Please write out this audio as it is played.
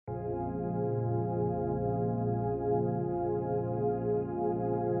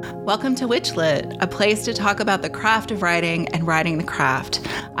Welcome to Witchlit, a place to talk about the craft of writing and writing the craft.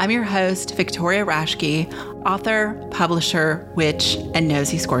 I'm your host, Victoria Raschke, author, publisher, witch, and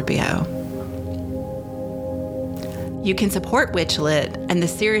nosy Scorpio. You can support Witchlit and the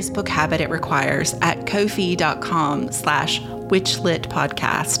serious book habit it requires at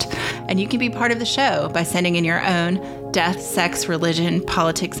ko-fi.com/witchlitpodcast. And you can be part of the show by sending in your own death, sex, religion,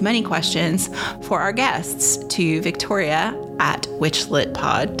 politics, money questions for our guests to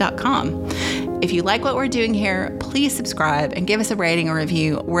victoria@witchlitpod.com. If you like what we're doing here, please subscribe and give us a rating or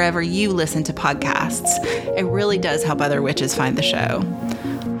review wherever you listen to podcasts. It really does help other witches find the show.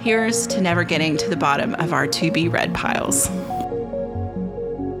 Here's to never getting to the bottom of our to-be-read piles.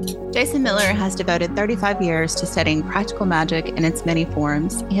 Jason Miller has devoted 35 years to studying practical magic in its many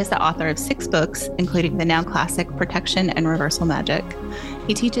forms. He is the author of 6 books, including the now classic Protection and Reversal Magic.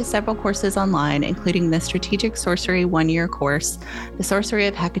 He teaches several courses online, including the Strategic Sorcery 1-year course, the Sorcery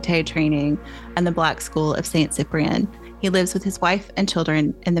of Hecate training, and the Black School of St. Cyprian. He lives with his wife and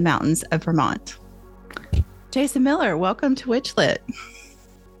children in the mountains of Vermont. Jason Miller, welcome to Witchlit.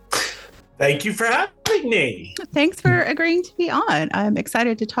 Thank you for having me. Thanks for agreeing to be on. I'm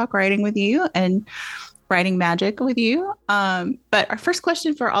excited to talk writing with you and writing magic with you. But our first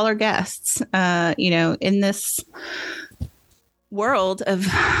question for all our guests, in this world of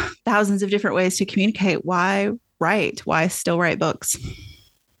thousands of different ways to communicate, why write? Why still write books?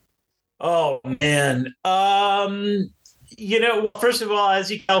 Oh, man. First of all,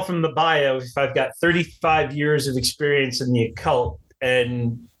 as you can tell from the bio, I've got 35 years of experience in the occult.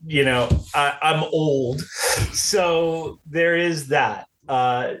 And, I'm old. So there is that.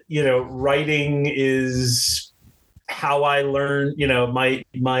 Writing is how I learned, I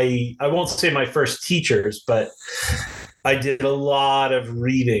won't say my first teachers, but I did a lot of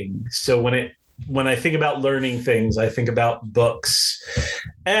reading. So when I think about learning things, I think about books.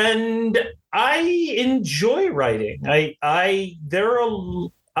 And I enjoy writing. I have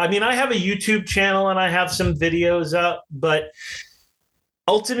a YouTube channel and I have some videos up, but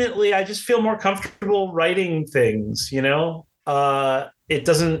ultimately, I just feel more comfortable writing things, it's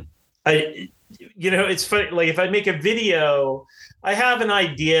funny. Like if I make a video, I have an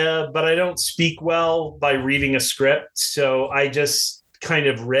idea, but I don't speak well by reading a script. So I just kind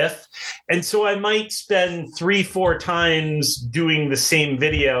of riff. And so I might spend 3-4 times doing the same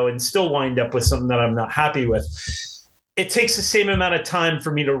video and still wind up with something that I'm not happy with. It takes the same amount of time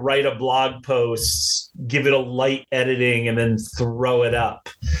for me to write a blog post, give it a light editing, and then throw it up,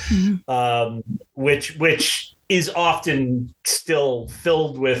 which is often still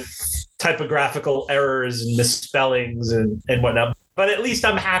filled with typographical errors and misspellings and whatnot. But at least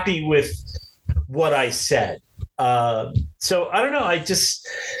I'm happy with what I said. So I don't know.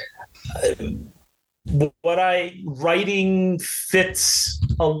 Writing fits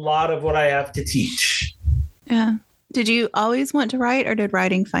a lot of what I have to teach. Yeah. Did you always want to write, or did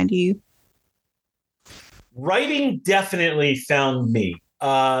writing find you? Writing definitely found me.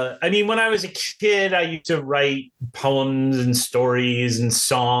 When I was a kid, I used to write poems and stories and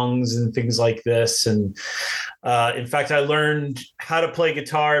songs and things like this. And in fact, I learned how to play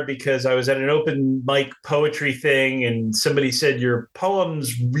guitar because I was at an open mic poetry thing and somebody said, your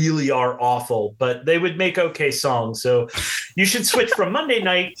poems really are awful, but they would make okay songs. So you should switch from Monday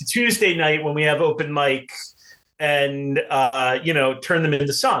night to Tuesday night when we have open mic and, turn them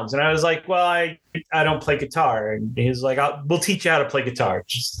into songs. And I was like, well, I don't play guitar. And he's like, we'll teach you how to play guitar.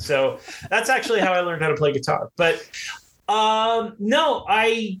 So that's actually how I learned how to play guitar. But no,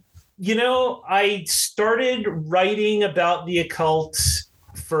 I started writing about the occult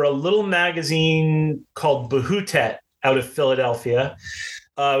for a little magazine called Behutet out of Philadelphia.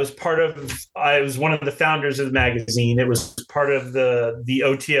 I was one of the founders of the magazine. It was part of the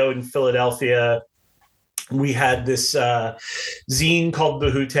OTO in Philadelphia. We had this zine called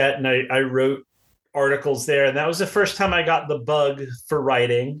Behutet, and I wrote articles there. And that was the first time I got the bug for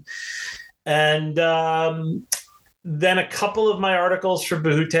writing. And then a couple of my articles for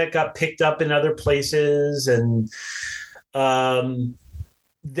Behutet got picked up in other places. And then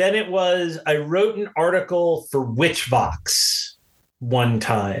I wrote an article for Witchvox one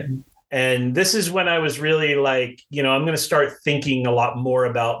time. And this is when I was really like, I'm going to start thinking a lot more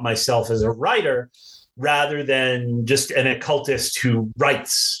about myself as a writer, rather than just an occultist who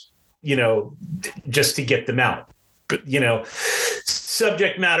writes, just to get them out. But,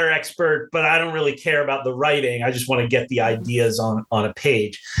 subject matter expert, but I don't really care about the writing. I just want to get the ideas on a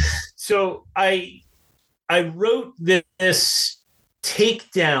page. So I wrote this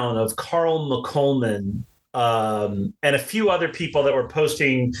takedown of Carl McColman and a few other people that were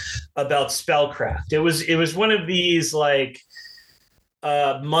posting about spellcraft. It was one of these like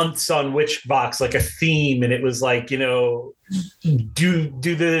months on Witchbox, like a theme, and it was like, do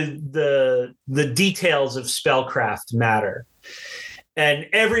the details of spellcraft matter? And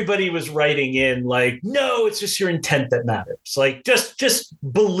everybody was writing in like, no, it's just your intent that matters. Like, just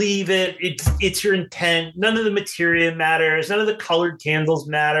believe it. It's your intent. None of the material matters. None of the colored candles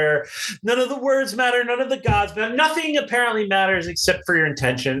matter. None of the words matter. None of the gods matter. Nothing apparently matters except for your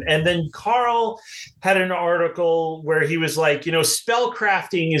intention. And then Carl had an article where he was like,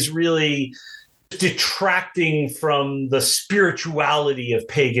 spellcrafting is really detracting from the spirituality of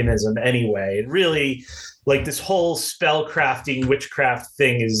paganism anyway. And really, like, this whole spellcrafting witchcraft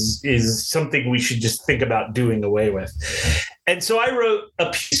thing is something we should just think about doing away with. And so I wrote a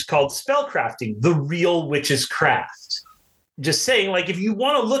piece called Spellcrafting, the Real Witch's Craft. Just saying, like, if you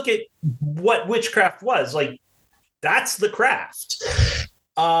want to look at what witchcraft was, like, that's the craft.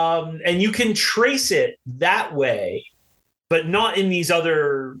 And you can trace it that way, but not in these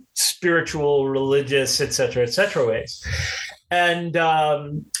other spiritual, religious, et cetera, ways. And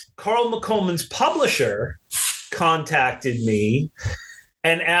Carl McColman's publisher contacted me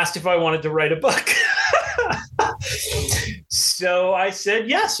and asked if I wanted to write a book. So I said,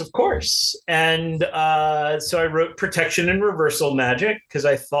 yes, of course. And so I wrote Protection and Reversal Magic because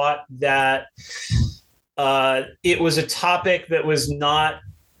I thought that it was a topic that was not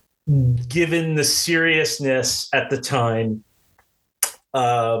given the seriousness at the time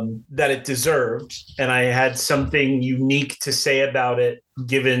that it deserved. And I had something unique to say about it,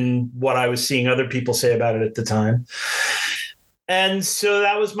 given what I was seeing other people say about it at the time. And so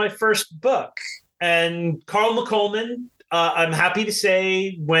that was my first book. And Carl McColman, I'm happy to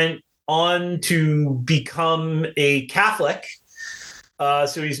say, went on to become a Catholic.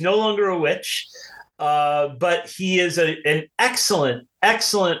 So he's no longer a witch, but he is an excellent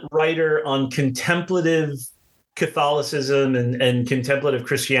writer on contemplative Catholicism and contemplative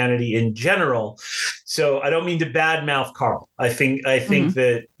Christianity in general. So I don't mean to badmouth Carl. I think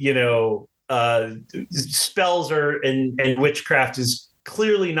that, spells and witchcraft is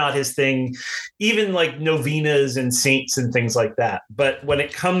clearly not his thing, even like novenas and saints and things like that. But when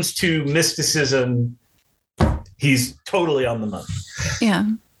it comes to mysticism, he's totally on the money. Yeah.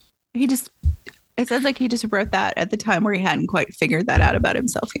 It sounds like he just wrote that at the time where he hadn't quite figured that out about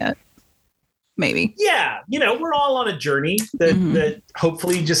himself yet. Maybe. Yeah. We're all on a journey that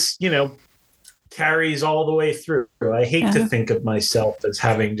hopefully just, carries all the way through. I hate to think of myself as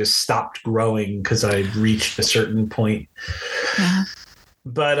having just stopped growing because I reached a certain point. Yeah.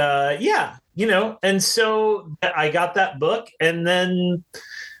 But and so I got that book, and then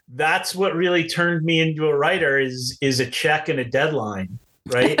that's what really turned me into a writer is a check and a deadline,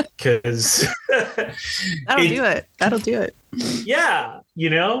 right? Because That'll do it. Yeah,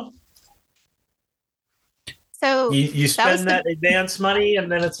 So you spend that advance money,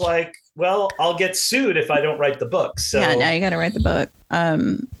 and then it's like, well, I'll get sued if I don't write the book. So yeah, now you got to write the book.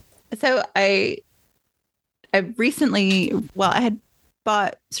 So I recently, I had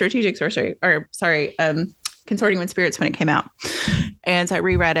bought Strategic Sorcery, Consorting with Spirits when it came out, and so I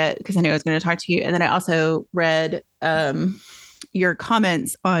reread it because I knew I was going to talk to you, and then I also read your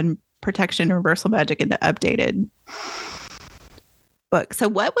comments on Protection and Reversal Magic in the updated book. So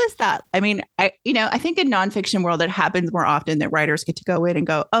what was that? I mean, I think in nonfiction world, it happens more often that writers get to go in and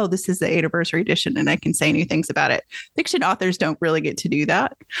go, oh, this is the 8th anniversary edition, and I can say new things about it. Fiction authors don't really get to do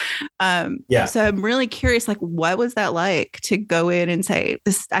that. So I'm really curious, like, what was that like to go in and say,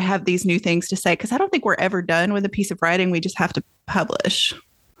 this, I have these new things to say? Because I don't think we're ever done with a piece of writing. We just have to publish.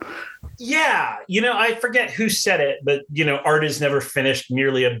 Yeah. I forget who said it, but, art is never finished,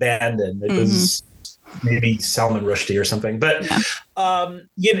 merely abandoned. It was maybe Salman Rushdie or something, but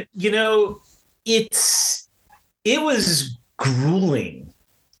it was grueling.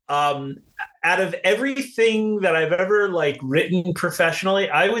 Out of everything that I've ever written professionally,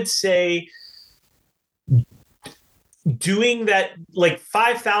 I would say doing that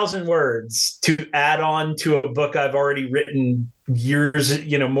 5,000 words to add on to a book I've already written years,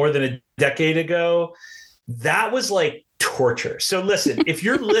 more than a decade ago, that was like torture. So listen, if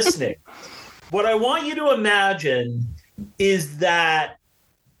you're listening, what I want you to imagine is that,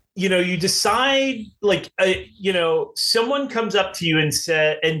 you decide someone comes up to you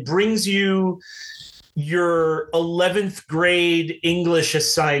and brings you your 11th grade English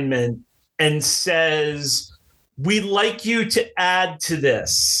assignment and says, we'd like you to add to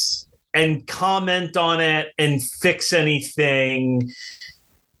this and comment on it and fix anything.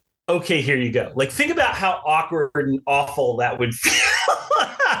 Okay, here you go. Think about how awkward and awful that would feel.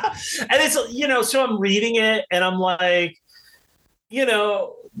 And it's, so I'm reading it and I'm like,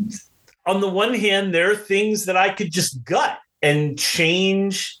 on the one hand, there are things that I could just gut and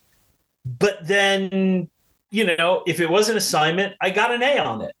change. But then, if it was an assignment, I got an A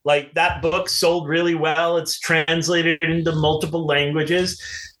on it. Like, that book sold really well. It's translated into multiple languages.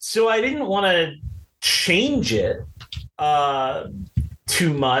 So I didn't want to change it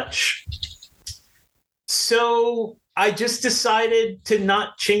too much. So I just decided to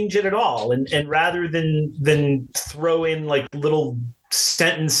not change it at all. And rather than throw in like little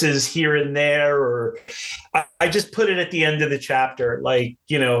sentences here and there, or I just put it at the end of the chapter, like,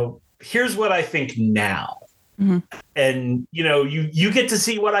 here's what I think now. Mm-hmm. And, you get to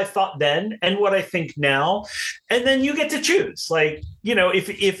see what I thought then and what I think now. And then you get to choose. Like,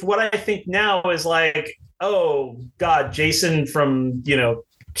 if what I think now is like, oh, God, Jason from,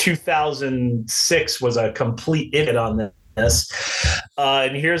 2006 was a complete idiot on this.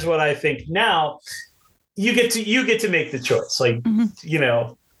 And here's what I think now. You get to make the choice. Like,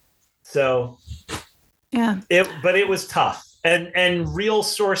 so. Yeah. But it was tough. And Real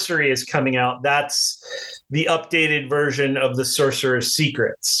Sorcery is coming out. That's the updated version of The Sorcerer's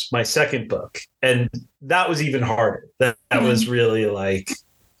Secrets, my second book. And that was even harder. That was really like,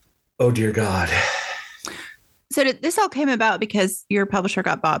 oh, dear God. So this all came about because your publisher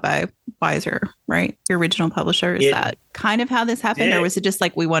got bought by Wiser, right? Your original publisher. Is that kind of how this happened? Or was it just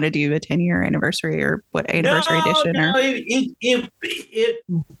like, we want to do a 10-year anniversary, or what anniversary edition?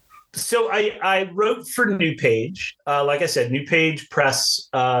 So I wrote for New Page. Like I said, New Page Press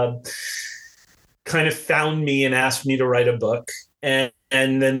kind of found me and asked me to write a book. And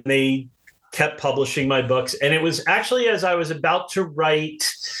then they kept publishing my books. And it was actually as I was about to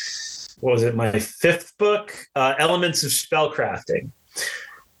write, what was it, my fifth book, Elements of Spellcrafting.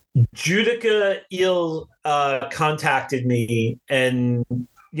 Judica Eel contacted me and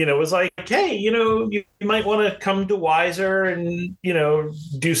was like, hey, you might want to come to Wiser and,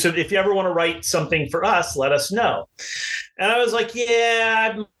 do some, if you ever want to write something for us, let us know. And I was like,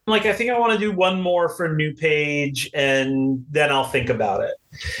 yeah, I think I want to do one more for New Page and then I'll think about it.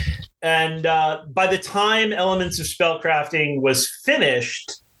 And by the time Elements of Spellcrafting was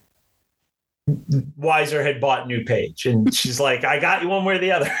finished, Wiser had bought New Page, and she's like, I got you one way or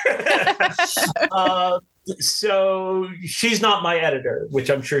the other. So she's not my editor, which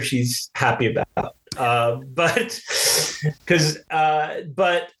I'm sure she's happy about. So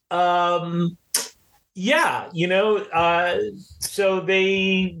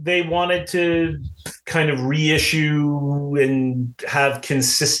they wanted to kind of reissue and have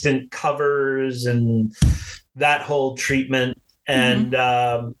consistent covers and that whole treatment. And,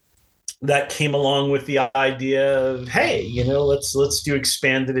 that came along with the idea of, hey, let's do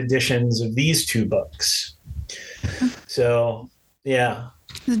expanded editions of these two books. So, yeah.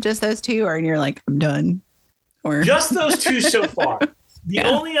 Is it just those two, or you're like, I'm done? Or just those two so far. The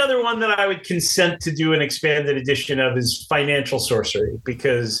only other one that I would consent to do an expanded edition of is Financial Sorcery,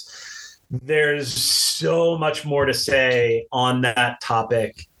 because there's so much more to say on that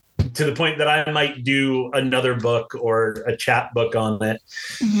topic, to the point that I might do another book or a chapbook on it.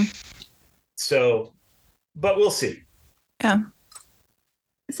 Mm-hmm. So, but we'll see. Yeah.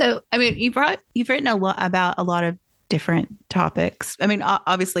 So, I mean, you've written a lot about a lot of different topics. I mean,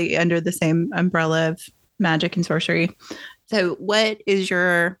 obviously under the same umbrella of magic and sorcery. So what is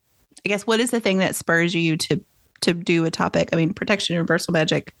what is the thing that spurs you to do a topic? I mean, protection and reversal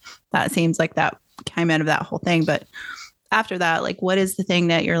magic, that seems like that came out of that whole thing. But after that, like, what is the thing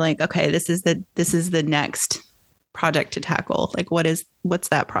that you're like, okay, this is the next project to tackle? Like, what's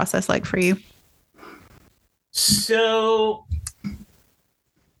that process like for you? So,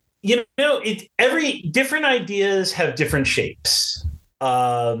 every different ideas have different shapes,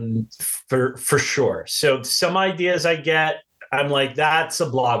 for sure. So some ideas I get, I'm like, that's a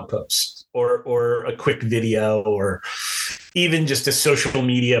blog post or a quick video or even just a social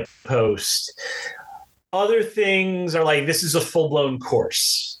media post. Other things are like, this is a full-blown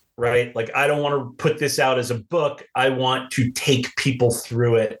course, right? Like, I don't want to put this out as a book. I want to take people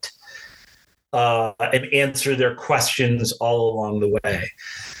through it and answer their questions all along the way.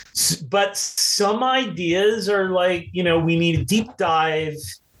 But some ideas are like, we need a deep dive,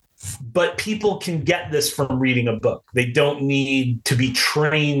 but people can get this from reading a book. They don't need to be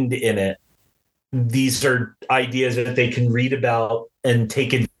trained in it. These are ideas that they can read about and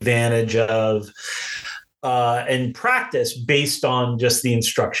take advantage of and practice based on just the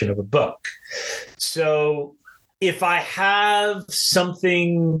instruction of a book. So if I have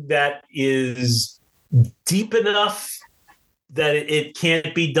something that is deep enough that it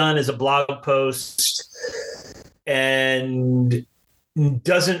can't be done as a blog post and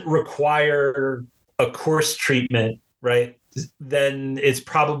doesn't require a course treatment, right, then it's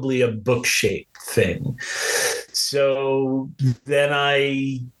probably a book shape thing. So then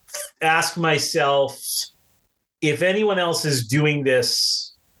I ask myself, if anyone else is doing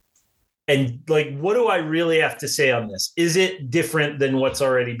this, and like, what do I really have to say on this? Is it different than what's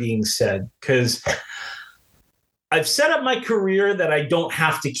already being said? Because I've set up my career that I don't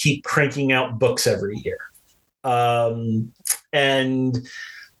have to keep cranking out books every year. And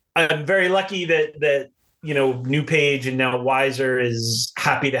I'm very lucky that New Page and now Wiser is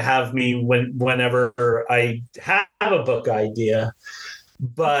happy to have me whenever I have a book idea.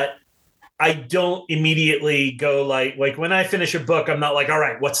 But I don't immediately go like when I finish a book, I'm not like, all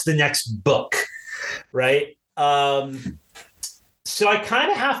right, what's the next book? Right. So I kind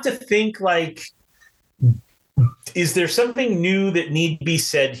of have to think like, is there something new that need to be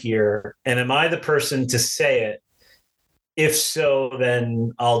said here? And am I the person to say it? If so,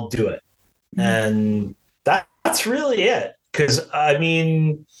 then I'll do it. And that's really it. Because, I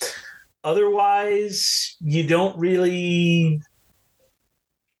mean, otherwise, you don't really,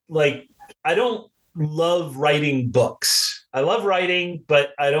 like, I don't love writing books. I love writing,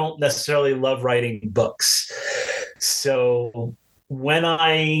 but I don't necessarily love writing books. So when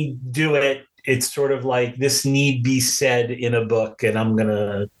I do it, it's sort of like this need be said in a book, and I'm going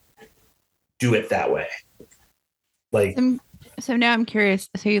to do it that way. Like, so now I'm curious.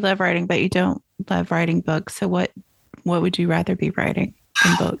 So you love writing, but you don't love writing books. So what would you rather be writing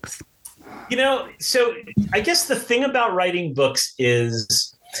in books? So I guess the thing about writing books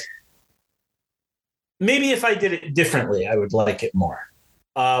is maybe if I did it differently, I would like it more.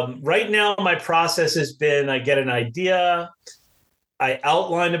 Right now, my process has been, I get an idea, I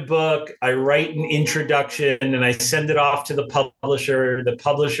outline a book, I write an introduction, and I send it off to the publisher. The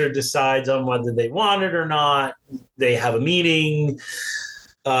publisher decides on whether they want it or not. They have a meeting.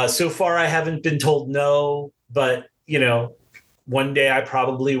 So far, I haven't been told no, but, one day I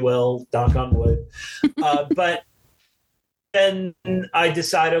probably will, knock on wood. But then I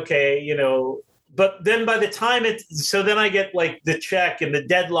decide, okay, but then by the time then I get like the check and the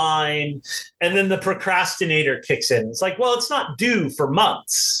deadline, and then the procrastinator kicks in. It's like, well, it's not due for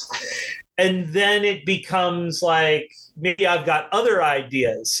months. And then it becomes like, maybe I've got other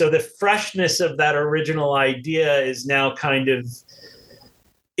ideas. So the freshness of that original idea is now kind of,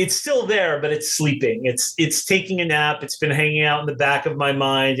 it's still there, but it's sleeping. It's taking a nap. It's been hanging out in the back of my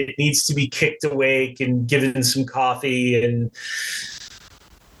mind. It needs to be kicked awake and given some coffee. And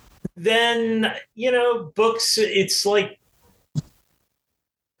then, books, it's like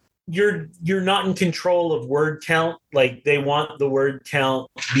you're not in control of word count. Like, they want the word count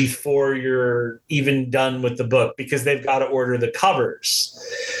before you're even done with the book, because they've got to order the covers.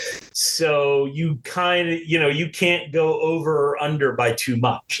 So you kind of, you can't go over or under by too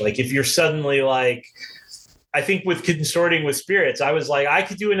much. Like, if you're suddenly like, I think with Consorting with Spirits, I was like, I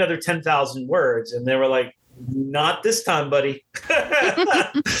could do another 10,000 words. And they were like, not this time, buddy.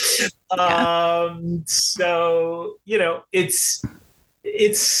 So,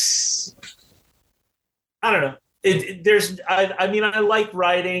 it's, I don't know. I like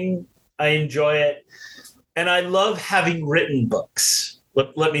writing. I enjoy it. And I love having written books.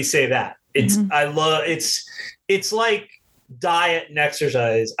 Let me say that. It's like diet and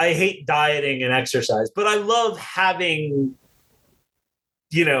exercise. I hate dieting and exercise, but I love having,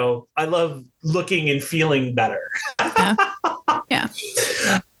 I love looking and feeling better. Yeah.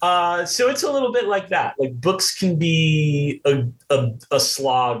 So it's a little bit like that. Like, books can be a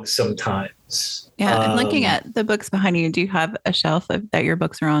slog sometimes. Yeah. I'm looking at the books behind you. Do you have a shelf that your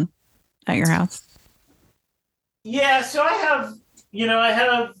books are on at your house? Yeah. So I have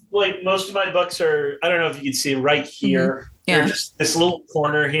like, most of my books are, I don't know if you can see right here. Mm-hmm. Yeah. They're just this little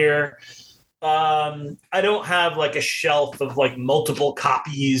corner here. I don't have like a shelf of like multiple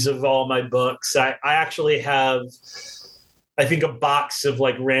copies of all my books. I actually have, I think, a box of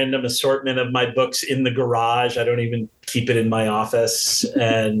like random assortment of my books in the garage. I don't even keep it in my office.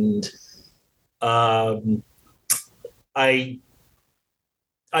 And I'm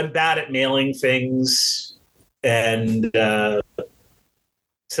bad at mailing things, and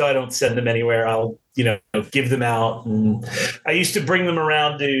so I don't send them anywhere. I'll give them out. And I used to bring them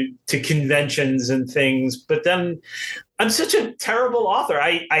around to conventions and things, but then I'm such a terrible author.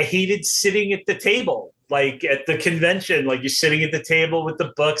 I hated sitting at the table, like at the convention, like you're sitting at the table with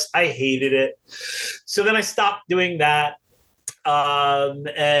the books. I hated it. So then I stopped doing that.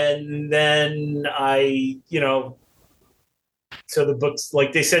 And then so the books,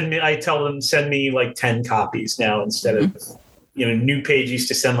 like, I tell them, send me like 10 copies now instead of, New Page used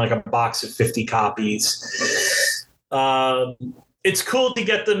to send like a box of 50 copies. It's cool to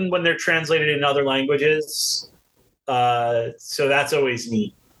get them when they're translated in other languages. So that's always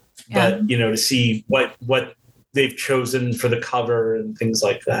neat. Yeah. But, to see what they've chosen for the cover and things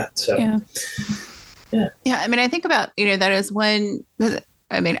like that. So yeah. I mean, I think about, that is when,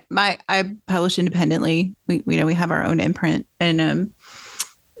 I mean, I publish independently. We have our own imprint, and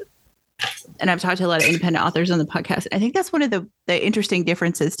I've talked to a lot of independent authors on the podcast. I think that's one of the interesting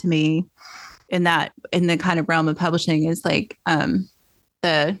differences to me in the kind of realm of publishing is like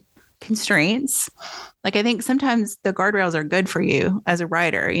the constraints. Like, I think sometimes the guardrails are good for you as a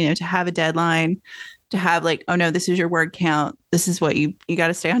writer, to have a deadline, to have like, oh no, this is your word count. This is what you got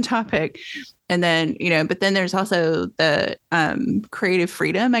to stay on topic. And then, but then there's also the creative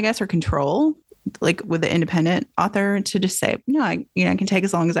freedom, I guess, or control, like with the independent author, to just say, no, I can take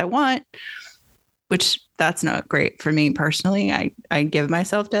as long as I want, which that's not great for me personally. I give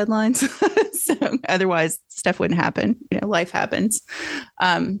myself deadlines. So otherwise stuff wouldn't happen. Life happens.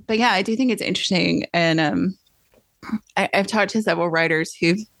 But yeah, I do think it's interesting. And I've talked to several writers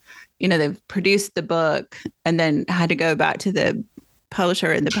who've, they've produced the book and then had to go back to the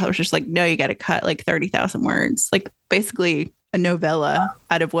publisher, and the publisher's like, no, you got to cut like 30,000 words, like basically a novella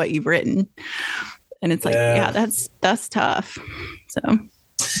out of what you've written. And it's like, yeah, that's tough. So.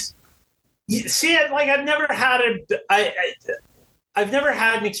 See, like I've never had I've never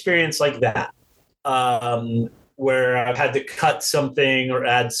had an experience like that, where I've had to cut something or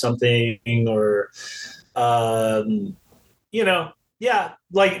add something or,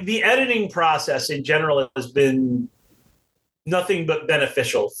 like the editing process in general has been nothing but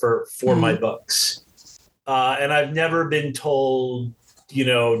beneficial for my books. And I've never been told,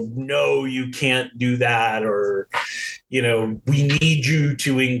 no, you can't do that, or, we need you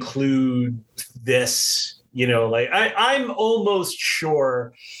to include this, like I'm almost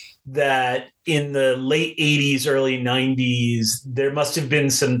sure that in the late 80s, early 90s, there must have been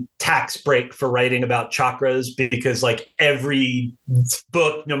some tax break for writing about chakras, because like every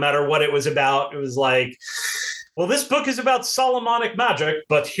book, no matter what it was about, it was like, well, this book is about Solomonic magic,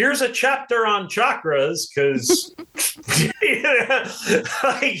 but here's a chapter on chakras because,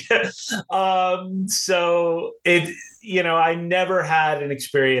 so it, I never had an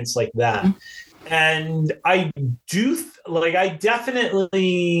experience like that. And I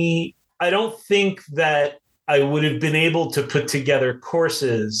don't think that I would have been able to put together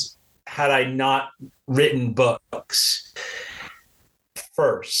courses had I not written books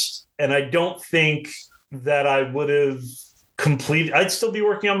first. And I don't think that I would have completed, I'd still be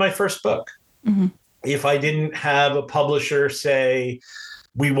working on my first book if I didn't have a publisher say,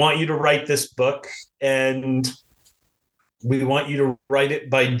 we want you to write this book and we want you to write it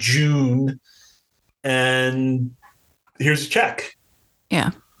by June, and here's a check.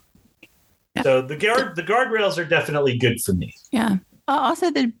 Yeah. So the guardrails are definitely good for me. Yeah.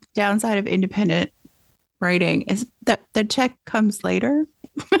 Also, the downside of independent writing is that the check comes later.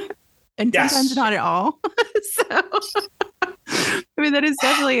 And sometimes not at all. So, I mean, that is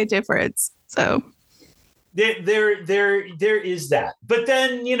definitely a difference. So there is that. But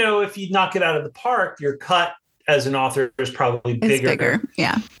then, if you knock it out of the park, your cut as an author is probably bigger.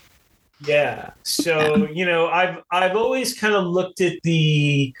 Yeah. Yeah. So, I've always kind of looked at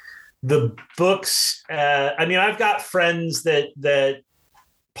the books. I've got friends that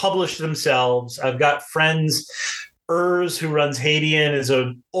publish themselves. I've got friends. Urs, who runs Hadean, is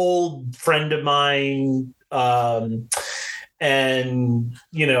an old friend of mine. So I've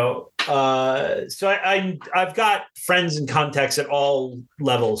got friends and contacts at all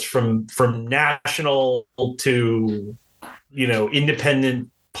levels, from national to, independent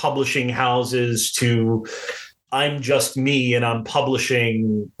publishing houses to I'm just me and I'm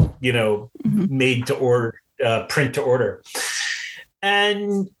publishing, made to order, print to order.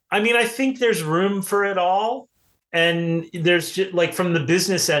 And I think there's room for it all. And there's just like, from the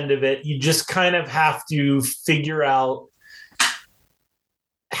business end of it, you just kind of have to figure out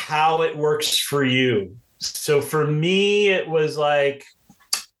how it works for you. So for me, it was like,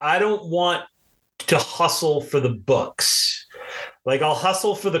 I don't want to hustle for the books. Like, I'll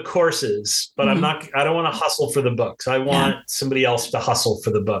hustle for the courses, but I don't want to hustle for the books. I want somebody else to hustle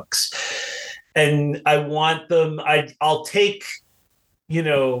for the books. And I want them, I'll take,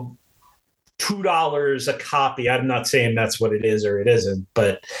 $2 a copy. I'm not saying that's what it is or it isn't,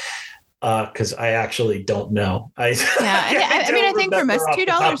 but because I actually don't know. I think for most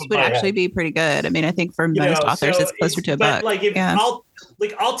 $2 would actually be pretty good. I think for most authors, it's closer to $1.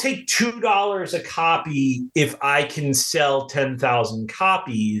 Like, I'll take $2 a copy if I can sell 10,000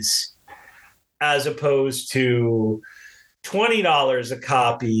 copies, as opposed to $20 a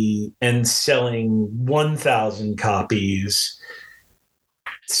copy and selling 1,000 copies.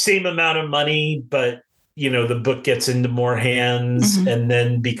 Same amount of money, but the book gets into more hands. And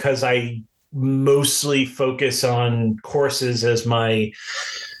then because I mostly focus on courses as my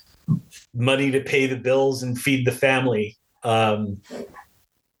money to pay the bills and feed the family,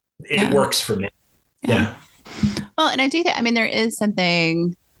 it works for me. Yeah. Well, and I do think, I mean, there is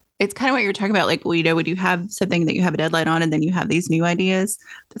something, it's kind of what you're talking about. Like, well, you know, when you have something that you have a deadline on and then you have these new ideas,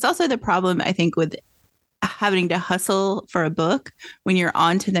 that's also the problem, I think, with having to hustle for a book when you're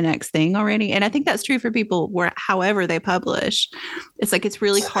on to the next thing already. And I think that's true for people where, however they publish, it's like, it's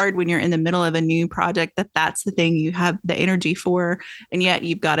really hard when you're in the middle of a new project that's the thing you have the energy for. And yet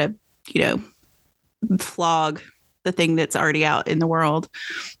you've got to, you know, flog the thing that's already out in the world.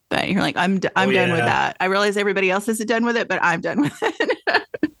 But you're like, I'm done with that. I realize everybody else isn't done with it, but I'm done with it.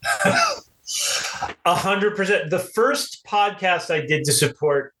 100%. The first podcast I did to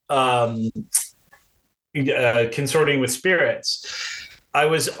support Consorting with Spirits, I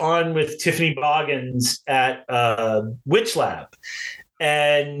was on with Tiffany Boggins at Witch Lab,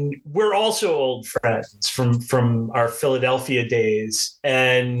 and we're also old friends from our Philadelphia days.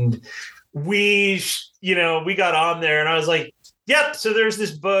 And we got on there, and I was like, "Yep." So there's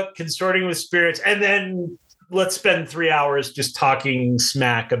this book, Consorting with Spirits, and then let's spend 3 hours just talking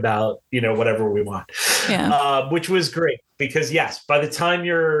smack about, you know, whatever we want. Yeah. Which was great because, yes, by the time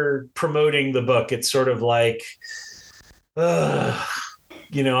you're promoting the book, it's sort of like,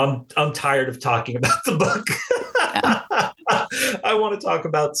 you know, I'm tired of talking about the book. Yeah. I want to talk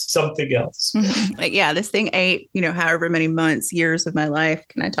about something else. Mm-hmm. Like, yeah, this thing ate, you know, however many months, years of my life.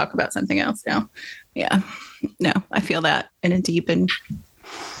 Can I talk about something else now? Yeah. No, I feel that in a deep and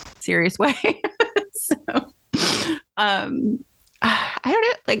serious way. So, I don't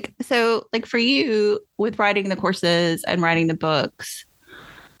know, like, so like for you with writing the courses and writing the books,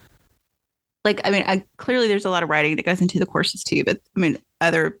 like, I mean, clearly there's a lot of writing that goes into the courses too, but I mean,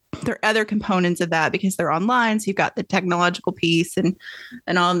 there are other components of that because they're online. So you've got the technological piece and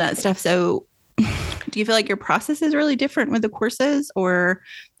all of that stuff. So do you feel like your process is really different with the courses, or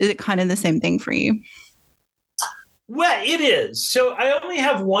is it kind of the same thing for you? Well, it is. So I only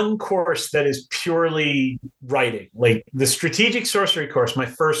have one course that is purely writing, like the Strategic Sorcery course, my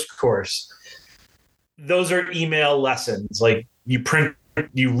first course. Those are email lessons. Like you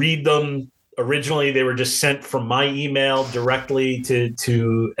read them. Originally, they were just sent from my email directly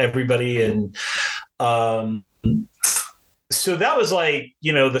to everybody. And so that was like,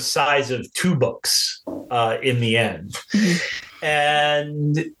 you know, the size of 2 books in the end.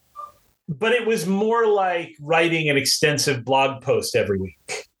 Mm-hmm. But it was more like writing an extensive blog post every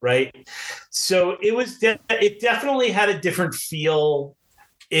week, right? So it definitely had a different feel.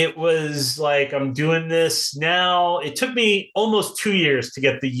 It was like, I'm doing this now. It took me almost 2 years to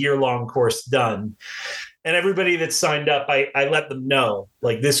get the year-long course done. And everybody that signed up, I let them know,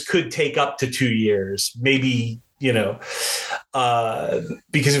 like, this could take up to 2 years, maybe, you know,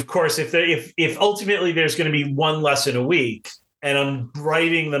 because of course, if ultimately there's going to be one lesson a week, and I'm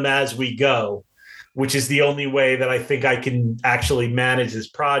writing them as we go, which is the only way that I think I can actually manage this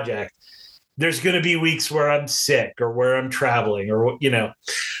project, there's going to be weeks where I'm sick or where I'm traveling or, you know,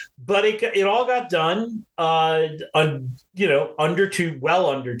 but it all got done, you know, under 2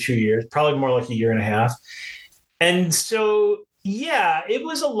 years, probably more like a year and a half. And so, yeah, it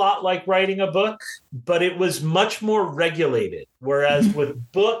was a lot like writing a book, but it was much more regulated. Whereas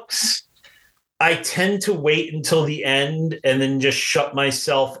with books, I tend to wait until the end and then just shut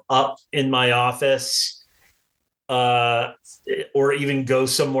myself up in my office, or even go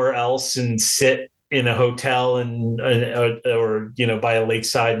somewhere else and sit in a hotel or, you know, by a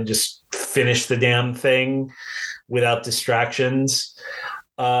lakeside and just finish the damn thing without distractions.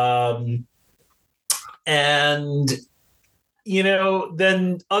 And, you know,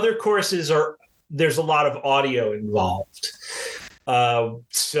 then other courses there's a lot of audio involved.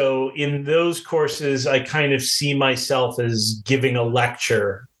 So in those courses, I kind of see myself as giving a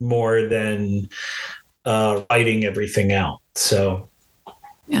lecture more than writing everything out. So,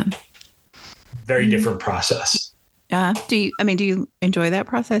 yeah, very different process. Yeah. Do you enjoy that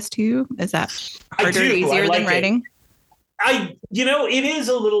process too? Is that harder, easier than writing? It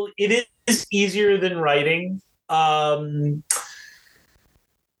is easier than writing.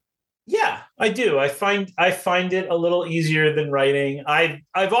 Yeah, I do. I find it a little easier than writing. I've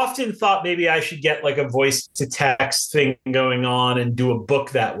often thought maybe I should get like a voice to text thing going on and do a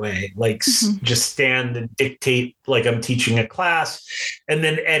book that way, like just stand and dictate like I'm teaching a class and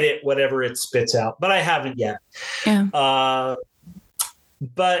then edit whatever it spits out. But I haven't yet. Yeah.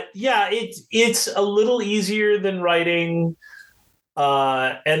 But yeah, it's a little easier than writing.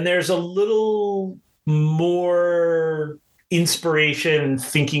 And there's a little more inspiration,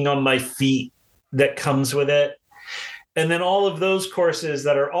 thinking on my feet that comes with it. And then all of those courses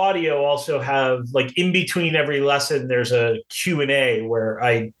that are audio also have, like, in between every lesson, there's a Q&A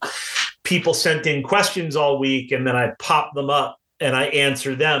where people sent in questions all week, and then I pop them up and I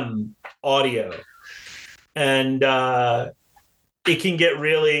answer them audio. And it can get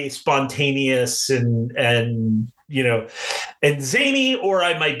really spontaneous and zany, or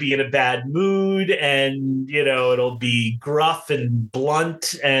I might be in a bad mood, and it'll be gruff and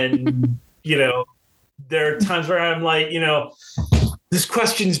blunt, and there are times where I'm like, this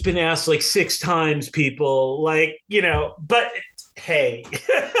question's been asked like 6 times, people, like, but hey.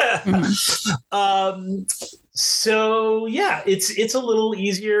 So yeah, it's a little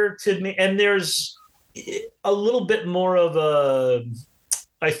easier to, and there's a little bit more of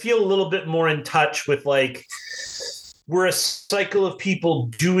I feel a little bit more in touch with, like, we're a cycle of people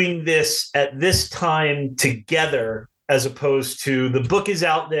doing this at this time together, as opposed to the book is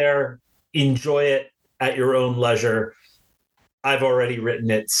out there, enjoy it at your own leisure. I've already written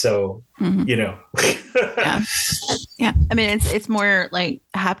it, so Yeah. I mean, it's more like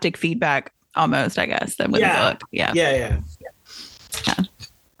haptic feedback almost, I guess, than with a book. Yeah.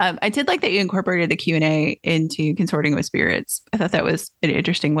 I did like that you incorporated the Q&A into Consorting with Spirits. I thought that was an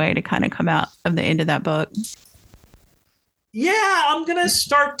interesting way to kind of come out of the end of that book. Yeah, I'm going to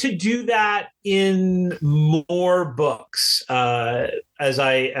start to do that in more books as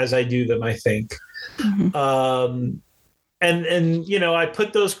I do them, I think. And I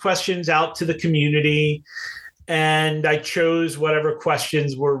put those questions out to the community, and I chose whatever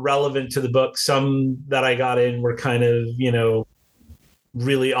questions were relevant to the book. Some that I got in were kind of,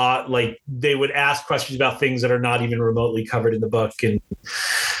 really odd, like they would ask questions about things that are not even remotely covered in the book. And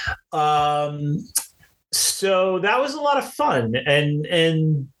so that was a lot of fun,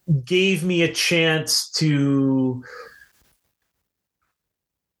 and gave me a chance to,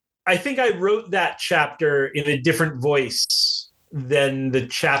 I think I wrote that chapter in a different voice than the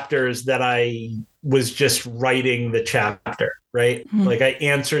chapters that I was just writing the chapter, right? Like, I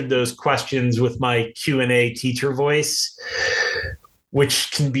answered those questions with my Q&A teacher voice,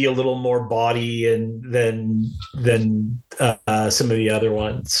 which can be a little more body and than some of the other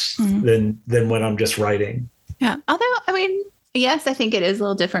ones than when I'm just writing. Yeah. Although, I mean, yes, I think it is a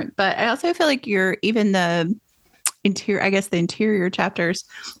little different, but I also feel like even the interior chapters,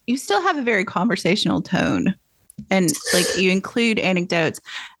 you still have a very conversational tone, and like you include anecdotes.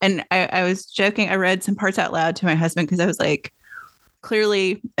 And I was joking, I read some parts out loud to my husband because I was like,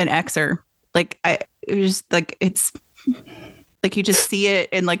 clearly an Xer. Like it was just like, it's like you just see it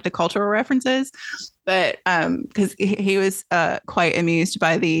in like the cultural references, but because he was quite amused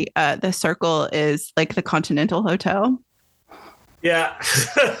by the circle is like the Continental Hotel. Yeah.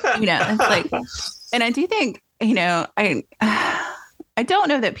 It's like, and I do think, I don't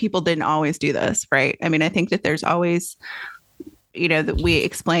know that people didn't always do this, right? I mean, I think that there's always, that we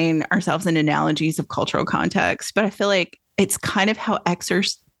explain ourselves in analogies of cultural context, but I feel like it's kind of how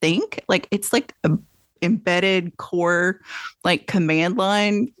Xers think. Like, it's like a embedded core, like command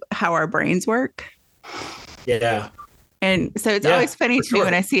line, how our brains work. Yeah. And so it's always funny to me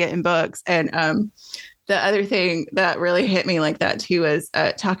when I see it in books. And the other thing that really hit me like that too was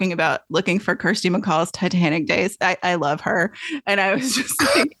talking about looking for Kirsty MacColl's Titanic days. I love her. And I was just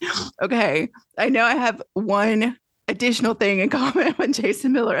like, okay, I know I have one additional thing in common with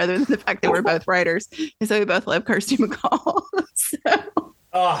Jason Miller, other than the fact that we're both writers. And so we both love Kirsty MacColl.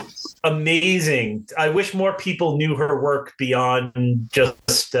 Oh, amazing. I wish more people knew her work beyond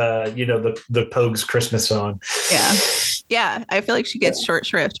just, the Pogues Christmas song. Yeah. Yeah. I feel like she gets short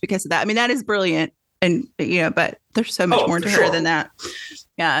shrift because of that. I mean, that is brilliant. And, but there's so much more to her than that.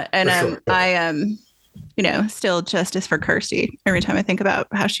 Yeah. And I still justice for Kirsty. Every time I think about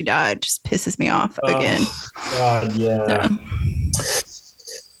how she died, it just pisses me off again. God, yeah. So.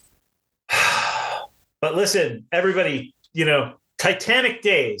 But listen, everybody, Titanic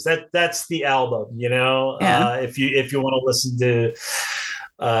Days, that's the album, if you want to listen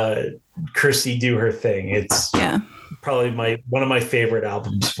to Kirsty do her thing, it's probably one of my favorite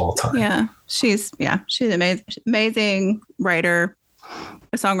albums of all time. Yeah. She's an amazing writer,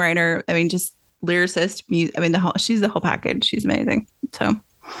 a songwriter. I mean, just lyricist, music. I mean, she's the whole package. She's amazing. So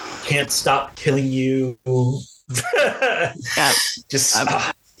Can't Stop Killing You. Yeah. Just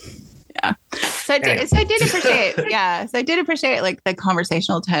yeah. So I did appreciate, So I did appreciate like the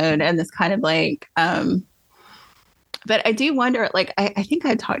conversational tone and this kind of like, but I do wonder, like, I think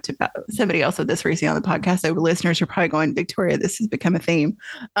I talked about somebody else with this recently on the podcast. So listeners are probably going, Victoria, this has become a theme.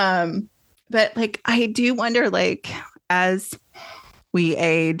 But like, I do wonder, like, as we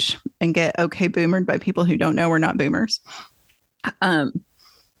age and get boomered by people who don't know we're not boomers.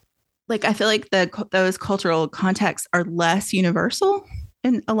 Like, like I feel like those cultural contexts are less universal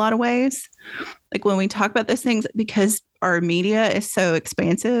in a lot of ways. Like when we talk about those things, because our media is so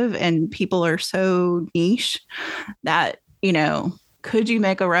expansive and people are so niche that, could you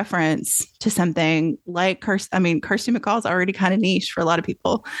make a reference to something like Kirsty McCall's already kind of niche for a lot of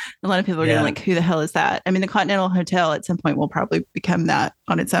people. A lot of people are going like, who the hell is that? I mean, the Continental Hotel at some point will probably become that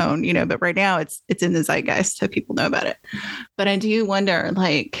on its own, but right now it's in the zeitgeist, so people know about it. But I do wonder,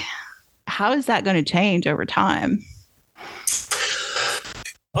 like, how is that going to change over time?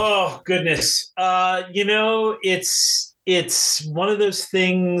 Oh, goodness. It's one of those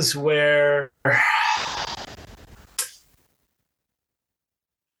things where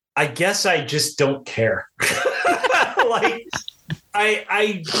I guess I just don't care. Like,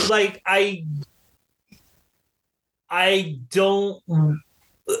 I don't.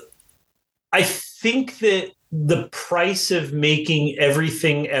 I think that the price of making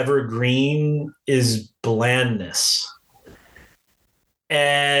everything evergreen is blandness.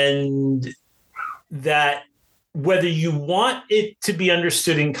 And that whether you want it to be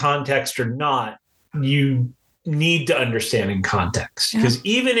understood in context or not, you need to understand in context. Because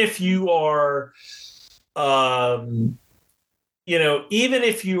even if you are, even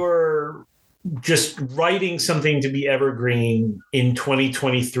if you are just writing something to be evergreen in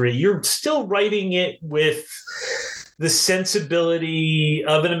 2023, you're still writing it with the sensibility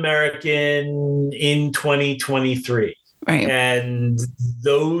of an American in 2023. Right. And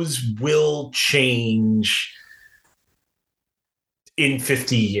those will change in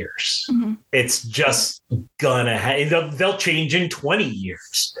 50 years. Mm-hmm. It's just gonna they'll change in 20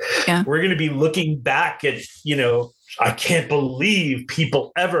 years. Yeah. We're going to be looking back at, I can't believe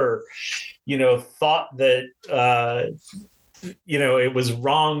people ever, thought that, it was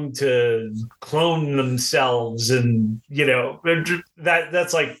wrong to clone themselves. And,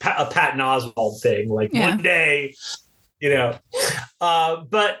 that's like a Patton Oswalt thing. Like one day,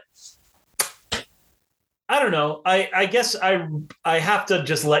 but I don't know. I guess I have to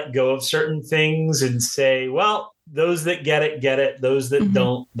just let go of certain things and say, well, those that get it. Those that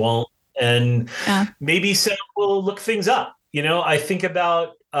don't, won't. And maybe some will look things up. I think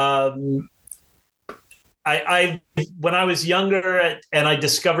about, I when I was younger and I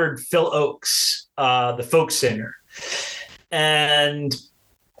discovered Phil Oakes, the folk singer, and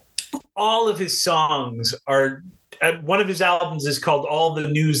all of his songs are, one of his albums is called All the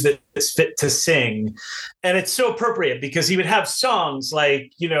News That's Fit to Sing. And it's so appropriate because he would have songs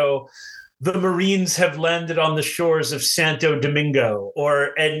like, the Marines have landed on the shores of Santo Domingo,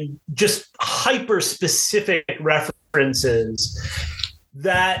 and just hyper specific references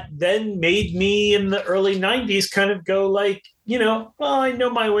that then made me in the early 90s kind of go like, well, I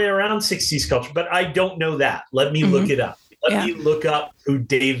know my way around 60s culture, but I don't know that. Let me look it up. Let me look up who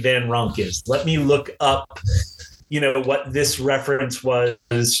Dave Van Ronk is. Let me look up what this reference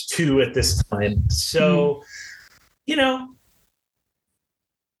was to at this time. So,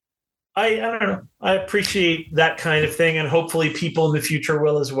 I don't know. I appreciate that kind of thing, and hopefully people in the future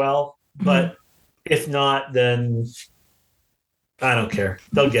will as well. But if not, then I don't care.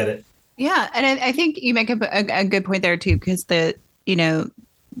 They'll get it. Yeah. And I think you make a good point there too, because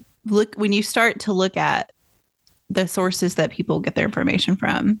look, when you start to look at the sources that people get their information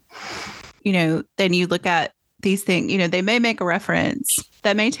from, then you look at these things, they may make a reference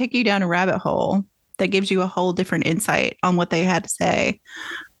that may take you down a rabbit hole that gives you a whole different insight on what they had to say.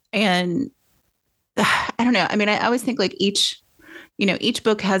 And I don't know. I mean, I always think like each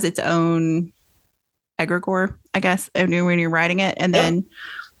book has its own egregore, I guess, when you're writing it. And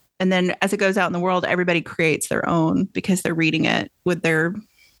then as it goes out in the world, everybody creates their own because they're reading it with their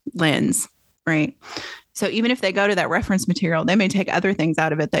lens. Right. So even if they go to that reference material, they may take other things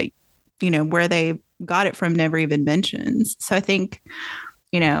out of it that, where they got it from never even mentions. So I think,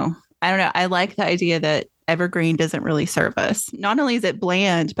 I don't know. I like the idea that evergreen doesn't really serve us. Not only is it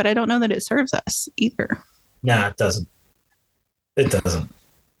bland, but I don't know that it serves us either. Nah, it doesn't. It doesn't.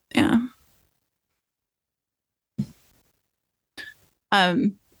 Yeah.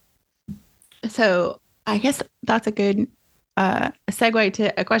 So I guess that's a good segue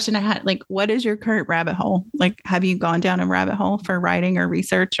to a question I had. Like, what is your current rabbit hole? Like, have you gone down a rabbit hole for writing or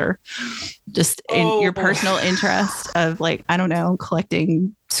research, or just in your personal interest of, like, I don't know,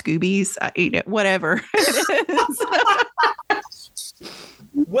 collecting Scoobies, whatever it is?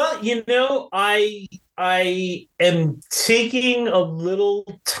 Well, I am taking a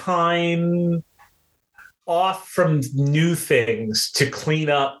little time off from new things to clean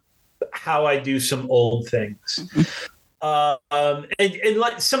up how I do some old things. And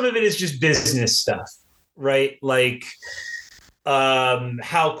like some of it is just business stuff, right? Like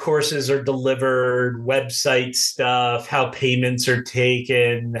how courses are delivered, website stuff, how payments are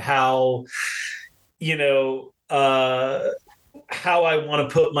taken, how, how I want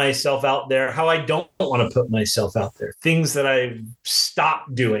to put myself out there, how I don't want to put myself out there, things that I've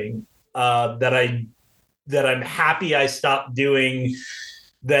stopped doing, that I'm happy I stopped doing,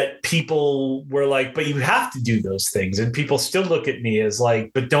 that people were like, but you have to do those things. And people still look at me as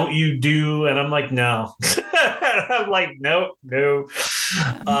like, but don't you do? And I'm like, no. I'm like, no.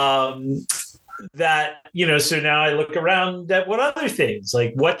 That, so now I look around at what other things,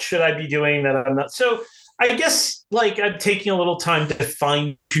 like what should I be doing that I'm not? So I guess like I'm taking a little time to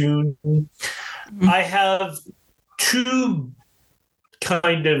fine tune. Mm-hmm. I have two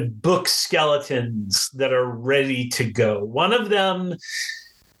kind of book skeletons that are ready to go. One of them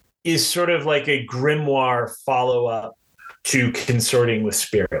is sort of like a grimoire follow-up to Consorting with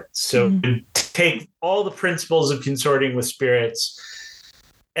Spirits. So take all the principles of Consorting with Spirits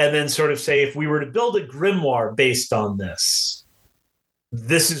and then sort of say, if we were to build a grimoire based on this,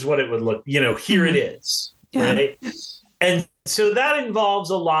 this is what it would look, here it is. Yeah. Right. And so that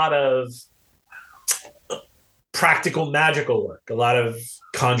involves a lot of practical magical work, a lot of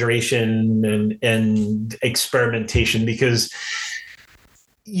conjuration and experimentation, because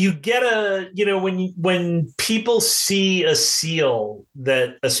you get when people see a seal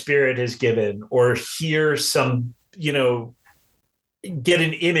that a spirit has given, or hear some, get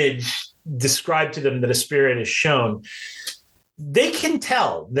an image described to them that a spirit has shown, they can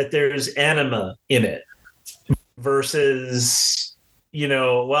tell that there's anima in it versus,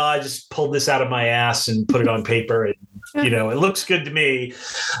 well, I just pulled this out of my ass and put it on paper and, it looks good to me.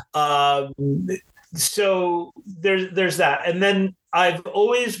 So there's that. And then I've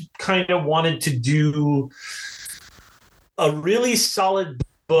always kind of wanted to do a really solid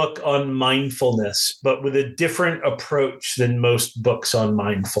book on mindfulness, but with a different approach than most books on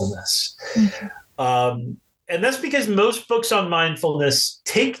mindfulness. Mm-hmm. And that's because most books on mindfulness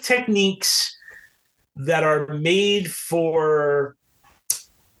take techniques that are made for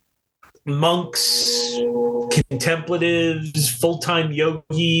monks, contemplatives, full-time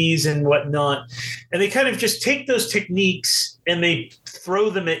yogis and whatnot. And they kind of just take those techniques and they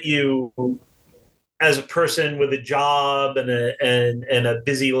throw them at you as a person with a job and a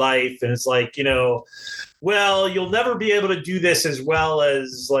busy life. And it's like, well, you'll never be able to do this as well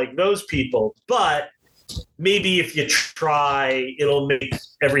as like those people, but maybe if you try, it'll make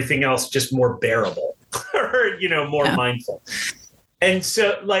everything else just more bearable or, more mindful. And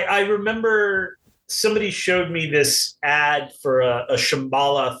so, like, I remember somebody showed me this ad for a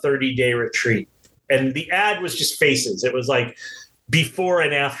Shambhala 30-day retreat. And the ad was just faces. It was like before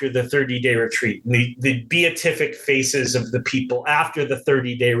and after the 30-day retreat. And the beatific faces of the people after the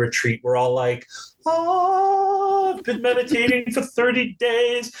 30-day retreat were all like, oh, I've been meditating for 30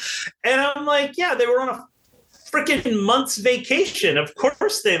 days. And I'm like, yeah, they were on a freaking month's vacation. Of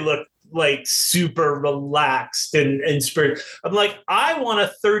course they look like super relaxed and spirit. I'm like, I want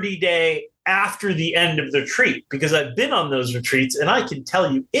a 30-day after the end of the retreat, because I've been on those retreats and I can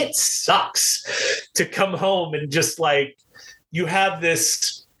tell you it sucks to come home and just like you have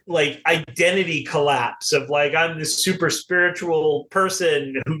this like identity collapse of like, I'm this super spiritual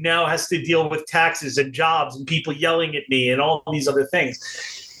person who now has to deal with taxes and jobs and people yelling at me and all these other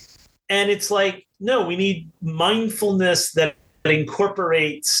things. And it's like, no, we need mindfulness that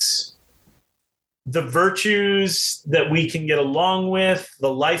incorporates the virtues that we can get along with,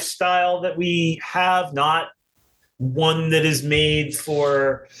 the lifestyle that we have, not one that is made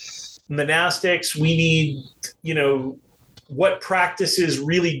for monastics. We need, what practices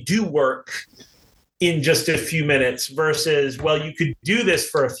really do work in just a few minutes versus, well, you could do this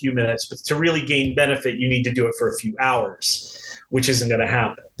for a few minutes, but to really gain benefit, you need to do it for a few hours, which isn't going to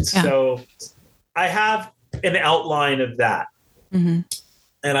happen. Yeah. So I have an outline of that. Mm-hmm.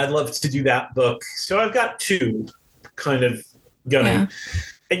 And I'd love to do that book. So I've got two kind of gunning.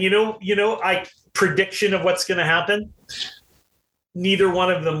 Yeah. And prediction of what's going to happen. Neither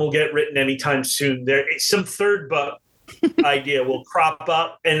one of them will get written anytime soon. Some third book idea will crop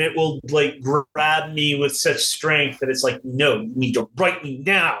up and it will like grab me with such strength that it's like, no, you need to write me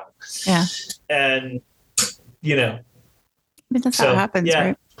now. Yeah. And, I mean, that's how it happens,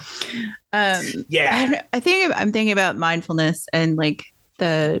 right? Yeah. I'm thinking about mindfulness and like,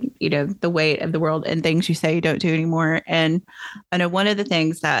 the weight of the world and things you say you don't do anymore. And I know one of the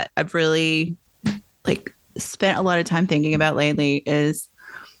things that I've really like spent a lot of time thinking about lately is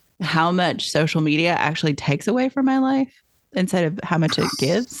how much social media actually takes away from my life instead of how much it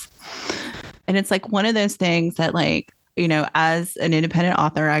gives. And it's like one of those things that like, as an independent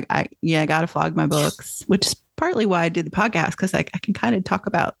author, I got to flog my books, which is partly why I do the podcast, because I can kind of talk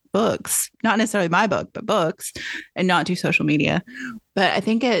about books, not necessarily my book, but books, and not do social media. But I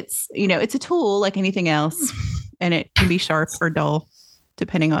think it's, it's a tool like anything else, and it can be sharp or dull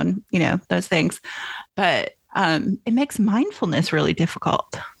depending on, those things. But it makes mindfulness really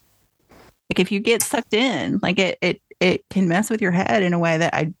difficult. Like if you get sucked in, like it can mess with your head in a way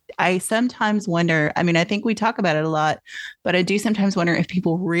that I sometimes wonder. I mean, I think we talk about it a lot, but I do sometimes wonder if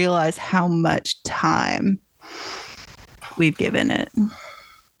people realize how much time we've given it.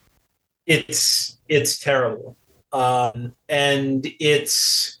 It's terrible. And it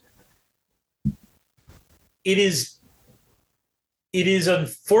is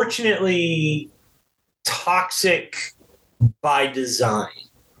unfortunately toxic by design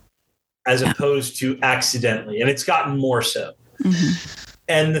as opposed to accidentally. And it's gotten more so. Mm-hmm.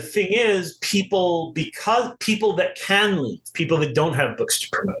 And the thing is, because people that can leave, people that don't have books to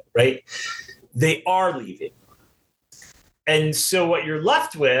promote, right? They are leaving. And so what you're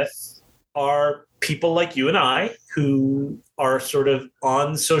left with are people like you and I who are sort of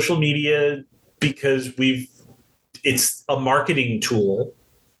on social media because it's a marketing tool,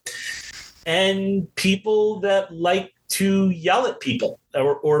 and people that like to yell at people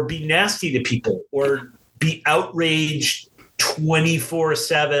or be nasty to people or be outraged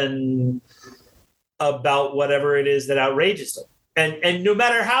 24/7 about whatever it is that outrages them. And no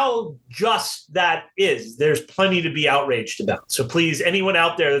matter how just that is, there's plenty to be outraged about. So please, anyone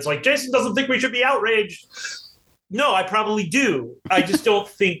out there that's like, Jason doesn't think we should be outraged. No, I probably do. I just don't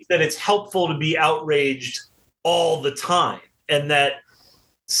think that it's helpful to be outraged all the time. And that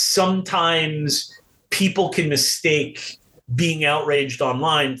sometimes people can mistake being outraged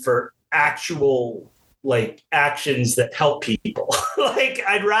online for actual actions that help people.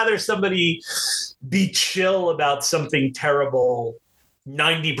 I'd rather somebody be chill about something terrible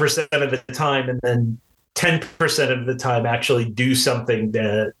 90% of the time and then 10% of the time actually do something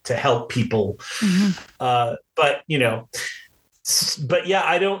to help people. Mm-hmm. But yeah,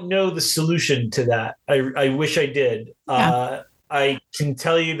 I don't know the solution to that. I wish I did. Yeah. I can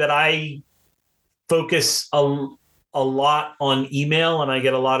tell you that I focus a lot on email, and I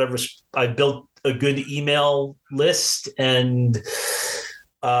get a lot of I built a good email list, and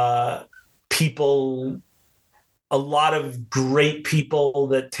people, a lot of great people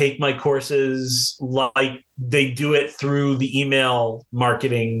that take my courses, like they do it through the email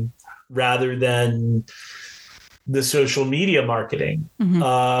marketing rather than the social media marketing,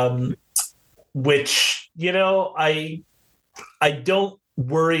 mm-hmm. Which, I don't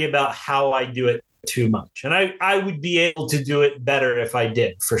worry about how I do it too much. And I would be able to do it better if I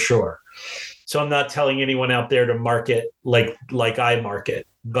did, for sure. So I'm not telling anyone out there to market like I market,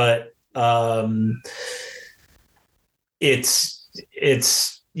 but it's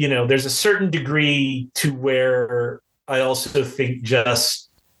there's a certain degree to where I also think just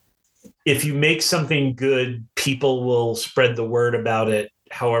if you make something good, people will spread the word about it,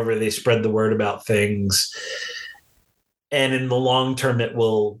 however they spread the word about things. And in the long term, it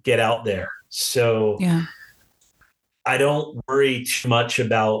will get out there. So yeah. I don't worry too much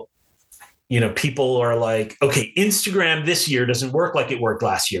about, people are like, okay, Instagram this year doesn't work like it worked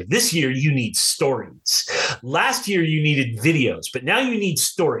last year. This year, you need stories. Last year, you needed videos, but now you need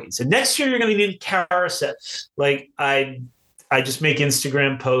stories. And next year, you're going to need carousel. I just make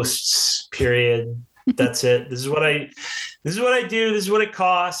Instagram posts, period. That's it. This is what I do. This is what it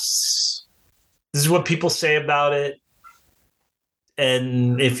costs. This is what people say about it.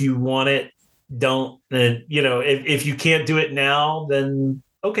 And if you want it, don't. And, if you can't do it now, then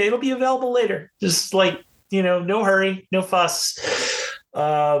okay, it'll be available later. Just no hurry, no fuss,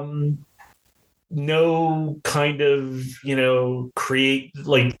 no kind of, create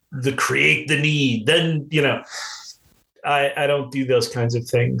the need. Then, I don't do those kinds of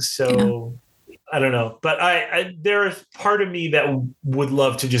things. So yeah. I don't know, but there's part of me that would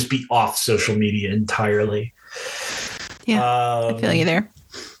love to just be off social media entirely. Yeah, I feel you there.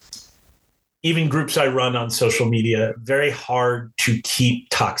 Even groups I run on social media, very hard to keep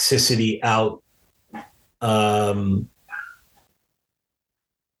toxicity out.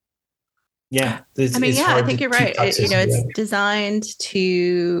 Yeah. I think you're right. It's designed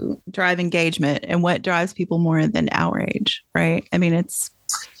to drive engagement, and what drives people more than outrage, right? I mean,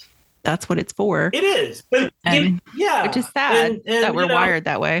 that's what it's for. It is. But yeah. Which is sad that we're wired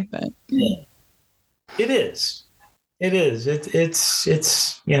that way, but yeah. It is. It is.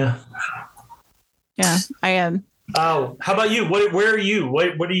 It's yeah. Yeah, I am. Oh, how about you? Where are you?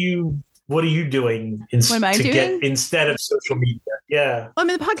 What are you doing get instead of social media? Yeah. Well,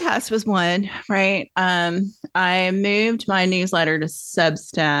 the podcast was one, right? I moved my newsletter to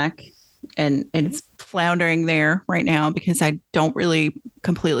Substack, and it's floundering there right now because I don't really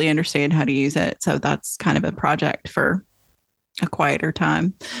completely understand how to use it. So that's kind of a project for a quieter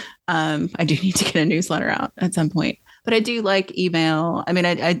time. I do need to get a newsletter out at some point, but I do like email. I mean,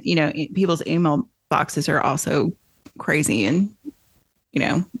 people's email boxes are also crazy, and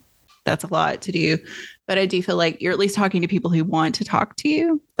that's a lot to do. But I do feel like you're at least talking to people who want to talk to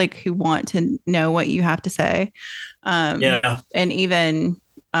you, like who want to know what you have to say. And even,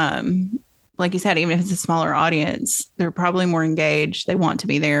 like you said, even if it's a smaller audience, they're probably more engaged. They want to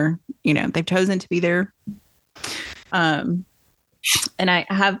be there. They've chosen to be there. And I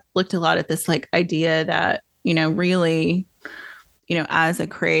have looked a lot at this like idea that, really, as a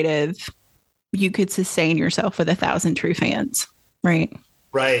creative, you could sustain yourself with 1,000 true fans, right?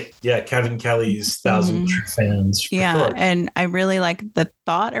 Right. Yeah. Kevin Kelly's 1,000 true fans. Yeah. Sure. And I really like the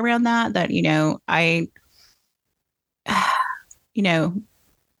thought around that, I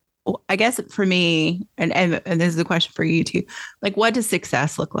guess for me, and this is a question for you too, like, what does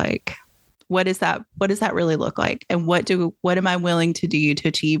success look like? What does that really look like? And what am I willing to do to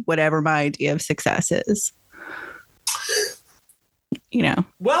achieve whatever my idea of success is?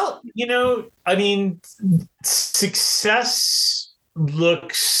 Well, I mean, success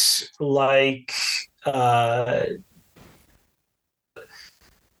looks like,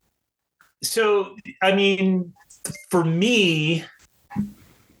 so, I mean, for me,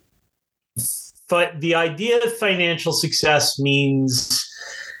 but the idea of financial success means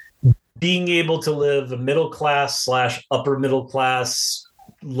being able to live a middle class / upper middle class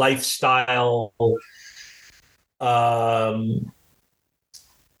lifestyle,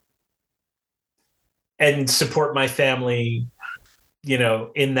 and support my family,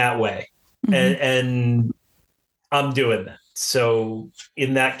 in that way. Mm-hmm. And I'm doing that. So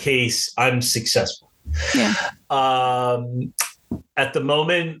in that case, I'm successful. Yeah. At the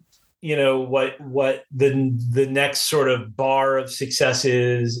moment, what the next sort of bar of success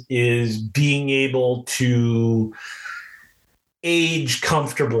is being able to age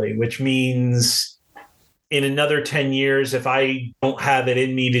comfortably, which means in another 10 years, if I don't have it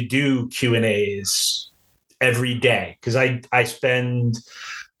in me to do Q&As every day, because I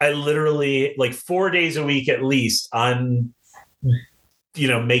literally like 4 days a week at least, I'm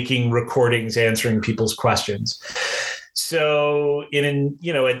making recordings, answering people's questions. So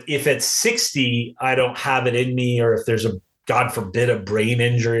if at 60, I don't have it in me, or if there's God forbid, a brain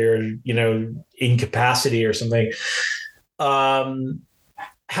injury or, incapacity or something,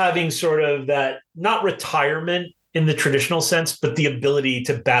 having sort of that, not retirement in the traditional sense, but the ability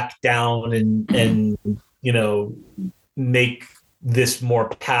to back down and make this more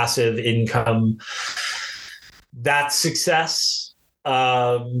passive income, that's success.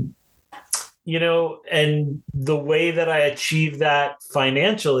 And the way that I achieve that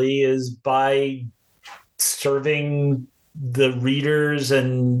financially is by serving the readers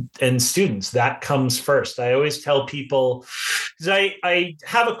and students. That comes first. I always tell people, because I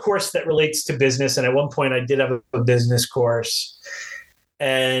have a course that relates to business, and at one point I did have a business course,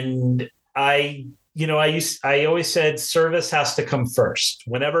 and I always said service has to come first.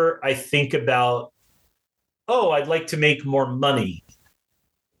 Whenever I think about, I'd like to make more money,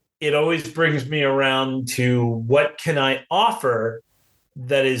 it always brings me around to what can I offer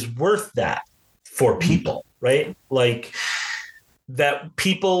that is worth that for people, right? Like that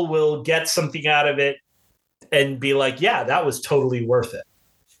people will get something out of it and be like, yeah, that was totally worth it.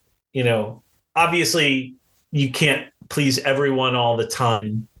 Obviously you can't please everyone all the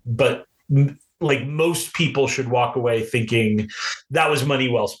time, but like most people should walk away thinking that was money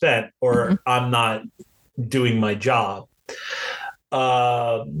well spent, or I'm not doing my job.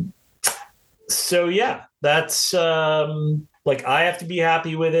 So yeah, that's like I have to be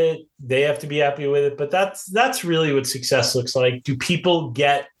happy with it. They have to be happy with it. But that's really what success looks like. Do people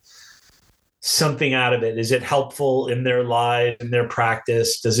get something out of it? Is it helpful in their life, in their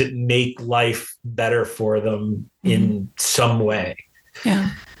practice? Does it make life better for them in some way? Yeah.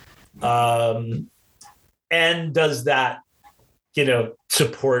 And does that,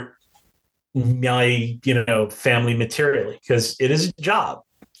 support my, family materially? Because it is a job.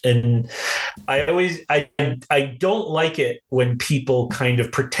 And I don't like it when people kind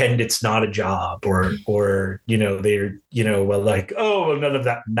of pretend it's not a job, or they're, well, like, well, none of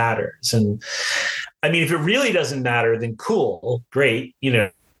that matters. And I mean, if it really doesn't matter, then cool, great,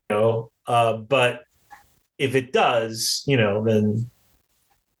 but if it does, then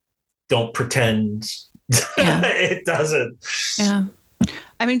don't pretend it doesn't. Yeah.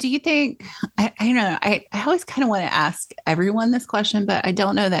 I mean, do you think, I don't know, I always kind of want to ask everyone this question, but I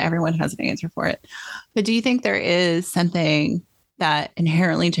don't know that everyone has an answer for it. But do you think there is something that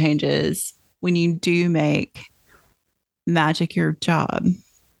inherently changes when you do make magic your job?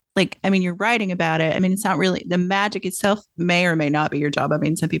 Like, I mean, you're writing about it. I mean, it's not really the magic itself may or may not be your job. I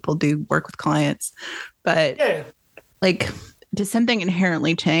mean, some people do work with clients, but like, does something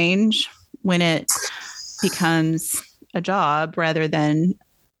inherently change when it becomes a job rather than,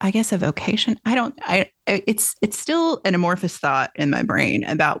 I guess, a vocation? It's still an amorphous thought in my brain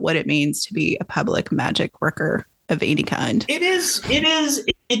about what it means to be a public magic worker of any kind. It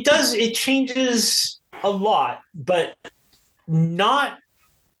changes a lot, but not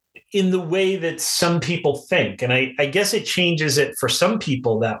in the way that some people think. And I guess it changes it for some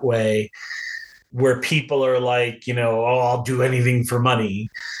people that way, where people are like, I'll do anything for money.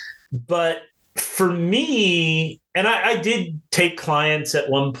 But for me, and I did take clients at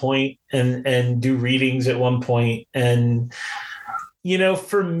one point and do readings at one point. And,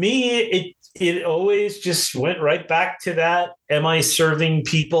 for me, it always just went right back to that. Am I serving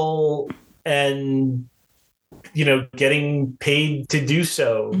people and, getting paid to do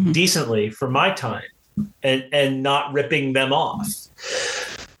so decently for my time and not ripping them off?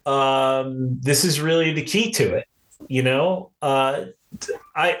 This is really the key to it.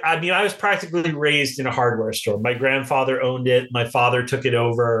 I was practically raised in a hardware store. My grandfather owned it. My father took it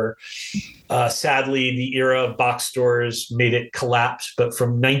over. Sadly, the era of box stores made it collapse. But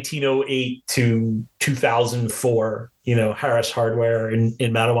from 1908 to 2004, Harris Hardware in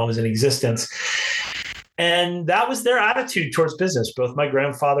Matawan was in existence. And that was their attitude towards business, both my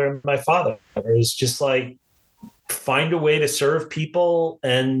grandfather and my father. It was just like, find a way to serve people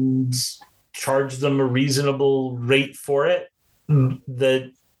and charge them a reasonable rate for it. And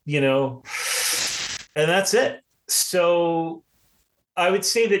that's it. So I would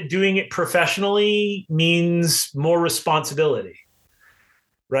say that doing it professionally means more responsibility,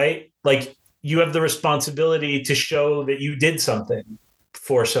 right? Like, you have the responsibility to show that you did something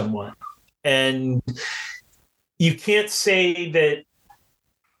for someone. And you can't say that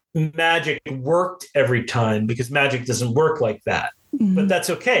magic worked every time, because magic doesn't work like that. But that's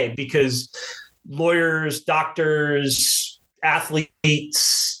okay, because lawyers, doctors,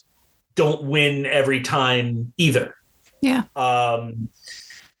 athletes don't win every time either. Yeah. And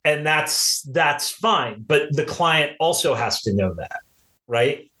that's fine. But the client also has to know that,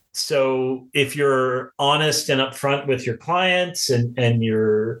 right? So if you're honest and upfront with your clients and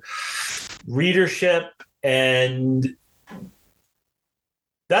your readership, and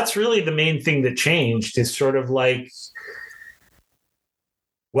that's really the main thing that changed, is sort of like,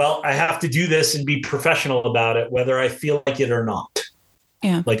 well, I have to do this and be professional about it, whether I feel like it or not.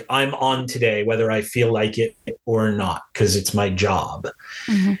 Yeah. Like, I'm on today, whether I feel like it or not, because it's my job.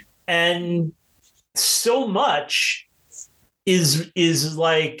 And so much is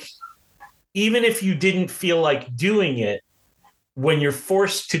like, even if you didn't feel like doing it, when you're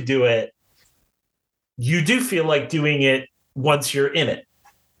forced to do it, you do feel like doing it once you're in it.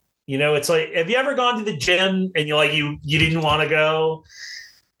 It's like, have you ever gone to the gym and you didn't want to go,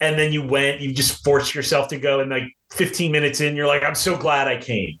 and then you went, you just forced yourself to go, and like 15 minutes in, you're like, I'm so glad I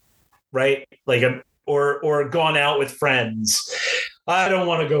came, right? Like, or gone out with friends. I don't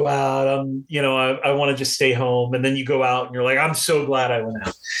want to go out. I want to just stay home. And then you go out and you're like, I'm so glad I went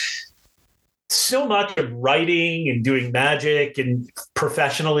out. So much of writing and doing magic and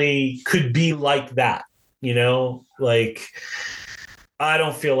professionally could be like that, like, I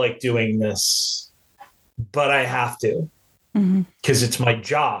don't feel like doing this, but I have to, because it's my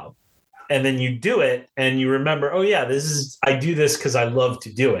job. And then you do it and you remember, oh yeah, I do this because I love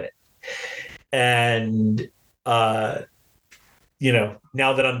to do it. And,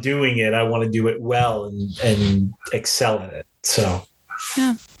 now that I'm doing it, I want to do it well and excel at it. So,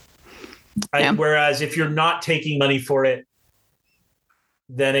 yeah. Whereas if you're not taking money for it,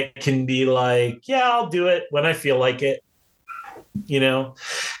 then it can be like, yeah, I'll do it when I feel like it.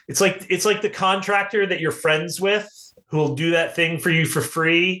 It's like the contractor that you're friends with who will do that thing for you for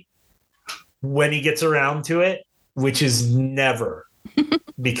free when he gets around to it, which is never,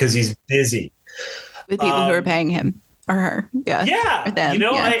 because he's busy. With people who are paying him or her. Yeah. Yeah. Or them.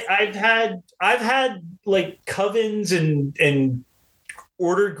 I've had like covens and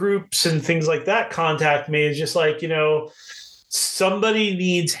order groups and things like that contact me. It's just like, somebody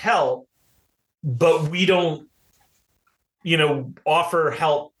needs help, but we don't, offer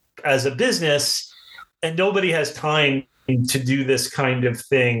help as a business, and nobody has time to do this kind of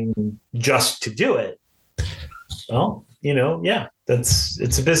thing just to do it. Well, yeah,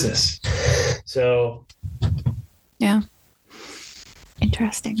 it's a business. So, yeah.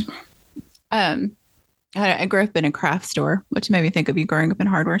 Interesting. I grew up in a craft store, which made me think of you growing up in a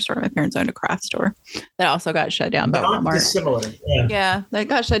hardware store. My parents owned a craft store that also got shut down by Walmart. Dissimilar. Yeah, that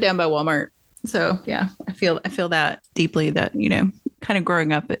got shut down by Walmart So yeah, I feel that deeply, that, kind of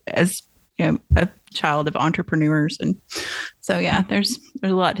growing up as, a child of entrepreneurs. And so, yeah, there's a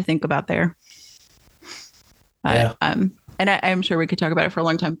lot to think about there. Yeah. And I'm sure we could talk about it for a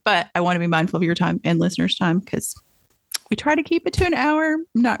long time, but I want to be mindful of your time and listeners' time, because we try to keep it to an hour.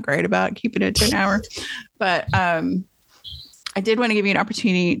 I'm not great about keeping it to an hour, but I did want to give you an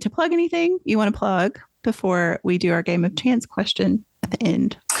opportunity to plug anything you want to plug before we do our game of chance question at the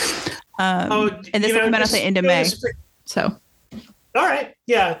end. And this will come out at the end of May. So, all right.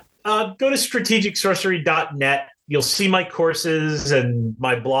 Yeah. Go to strategicsorcery.net. You'll see my courses and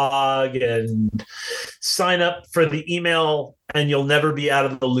my blog, and sign up for the email, and you'll never be out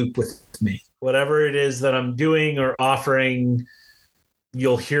of the loop with me. Whatever it is that I'm doing or offering,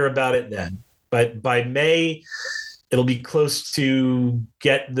 you'll hear about it then. But by May, it'll be close to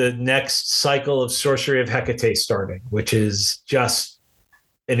get the next cycle of Sorcery of Hecate starting, which is just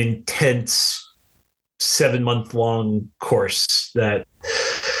an intense 7-month-long course that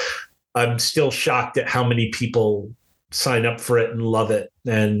I'm still shocked at how many people sign up for it and love it.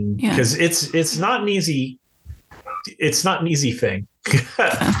 And because it's not an easy thing.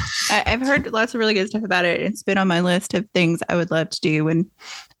 I've heard lots of really good stuff about it. It's been on my list of things I would love to do when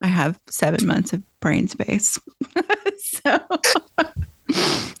I have 7 months of brain space. So,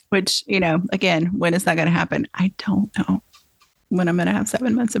 which, again, when is that going to happen? I don't know when I'm going to have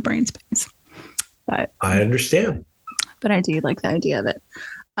 7 months of brain space. But I understand. But I do like the idea of it.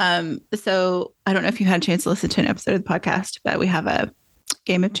 So I don't know if you had a chance to listen to an episode of the podcast, but we have a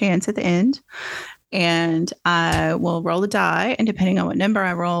game of chance at the end, and I will roll a die, and depending on what number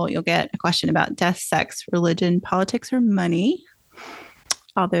I roll, you'll get a question about death, sex, religion, politics, or money.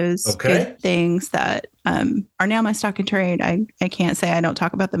 All those good things that are now my stock and trade. I can't say I don't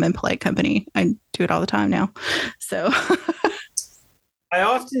talk about them in Polite Company. I do it all the time now. So I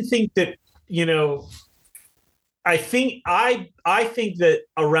often think that, I think that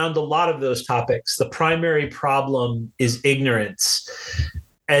around a lot of those topics, the primary problem is ignorance.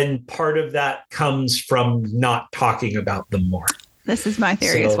 And part of that comes from not talking about them more. This is my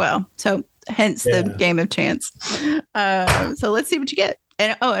theory as well. So hence the game of chance. So let's see what you get.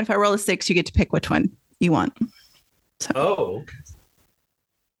 And if I roll a 6, you get to pick which one you want. So.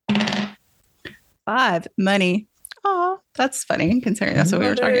 5, money. Oh, that's funny considering that's what we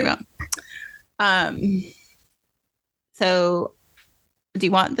were talking about. So do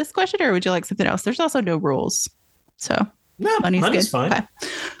you want this question or would you like something else? There's also no rules. So no, money's good. Fine.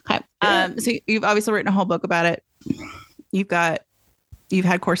 Okay. Yeah. So you've obviously written a whole book about it. You've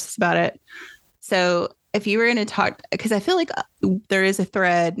had courses about it. So if you were going to talk, because I feel like there is a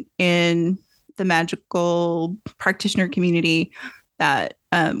thread in the magical practitioner community that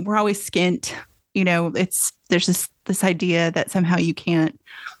we're always skint. There's this idea that somehow you can't.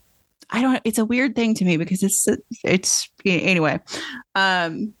 It's a weird thing to me because it's anyway.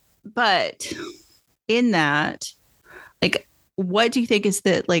 But in that, like, what do you think is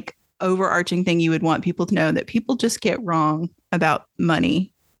the overarching thing you would want people to know that people just get wrong about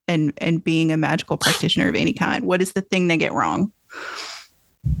money and being a magical practitioner of any kind? What is the thing they get wrong?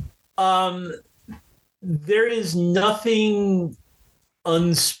 There is nothing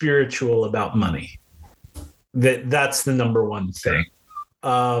unspiritual about money. That's the number one thing.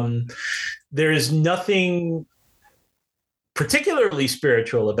 There is nothing particularly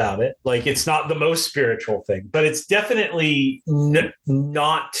spiritual about it. Like, it's not the most spiritual thing, but it's definitely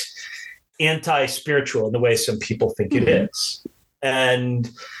not anti-spiritual in the way some people think it is.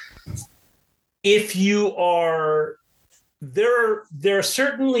 And if you are, there are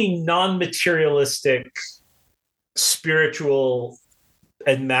certainly non-materialistic spiritual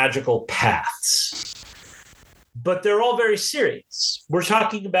and magical paths, but they're all very serious. We're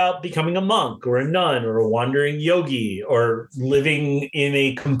talking about becoming a monk or a nun or a wandering yogi or living in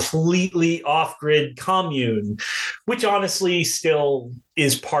a completely off-grid commune, which honestly still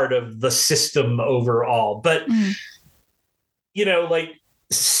is part of the system overall. But,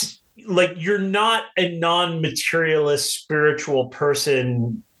 like you're not a non-materialist spiritual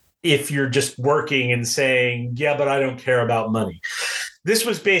person if you're just working and saying, yeah, but I don't care about money. This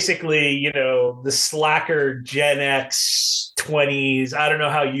was basically, the slacker Gen X 20s. I don't know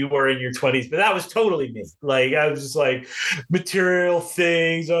how you were in your 20s, but that was totally me. Like, I was just like, material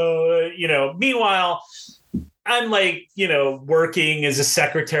things. Meanwhile, I'm like, working as a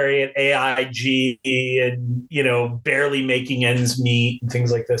secretary at AIG and, barely making ends meet and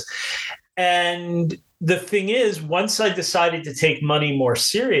things like this. And the thing is, once I decided to take money more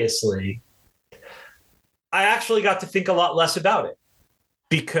seriously, I actually got to think a lot less about it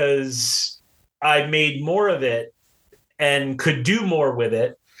because I made more of it and could do more with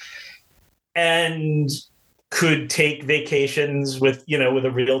it. and could take vacations with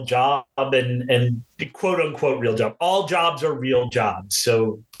a real job and quote unquote real job. All jobs are real jobs.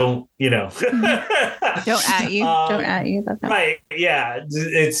 So don't, Don't at you. Don't at you about that. Right. Yeah.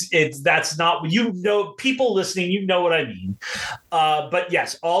 That's not, people listening, what I mean. But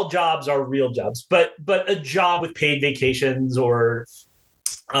yes, all jobs are real jobs, but a job with paid vacations or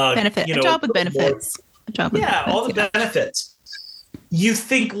benefit, a job with benefits. All the benefits. You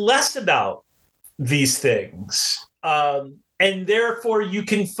think less about these things. And therefore you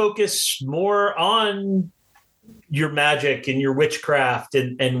can focus more on your magic and your witchcraft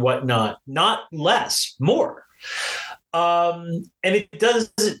and whatnot, not less, more. And it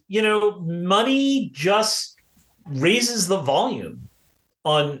does, money just raises the volume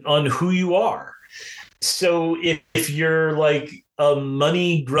on who you are. So if you're like a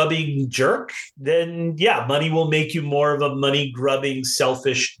money grubbing jerk, then money will make you more of a money grubbing,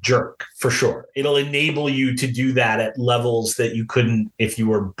 selfish jerk for sure. It'll enable you to do that at levels that you couldn't if you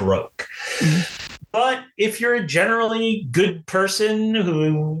were broke. Mm-hmm. But if you're a generally good person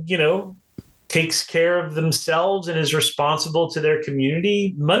who, takes care of themselves and is responsible to their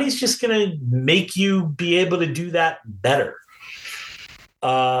community, money's just going to make you be able to do that better.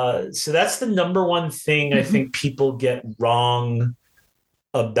 So that's the number one thing I think people get wrong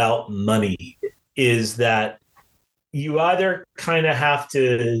about money, is that you either kind of have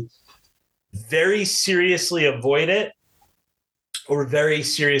to very seriously avoid it or very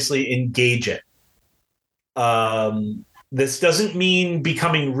seriously engage it. This doesn't mean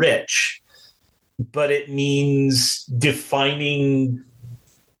becoming rich, but it means defining,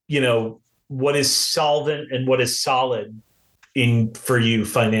 what is solvent and what is solid for you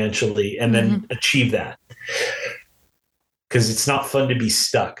financially, and then achieve that. Because it's not fun to be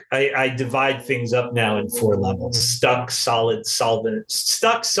stuck. I divide things up now in 4 levels: stuck, solid, solvent,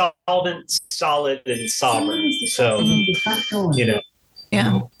 stuck, solvent, solid, and sovereign. So,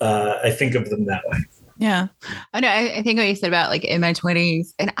 I think of them that way. Yeah. I know. I think what you said about like in my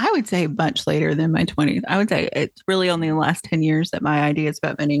 20s, and I would say much later than my 20s, I would say it's really only the last 10 years that my ideas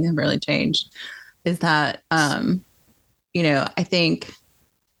about money have really changed, is that, I think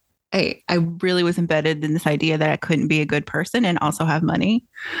I really was embedded in this idea that I couldn't be a good person and also have money.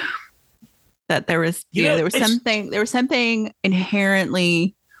 That there was, there was something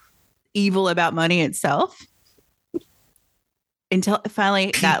inherently evil about money itself. Until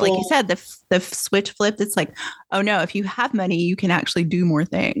finally that, like you said, the switch flipped. It's like, oh no, if you have money, you can actually do more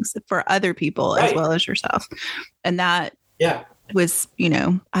things for other people as well as yourself. And that was,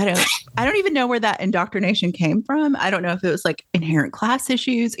 I don't even know where that indoctrination came from. I don't know if it was like inherent class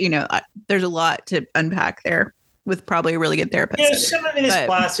issues. There's a lot to unpack there with probably a really good therapist. Yeah, some of it is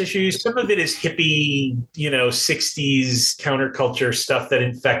class issues. Some of it is hippie, 60s counterculture stuff that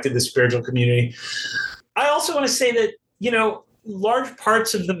infected the spiritual community. I also want to say that, large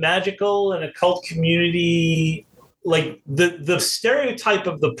parts of the magical and occult community, like the stereotype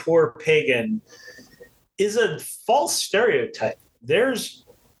of the poor pagan, is a false stereotype. There's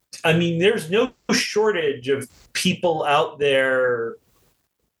no shortage of people out there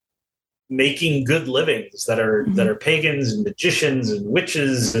making good livings that are pagans and magicians and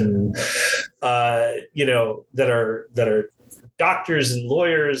witches and that are doctors and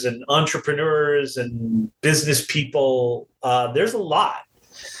lawyers and entrepreneurs and business people. There's a lot.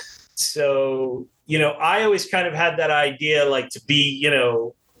 So, I always kind of had that idea, like, to be,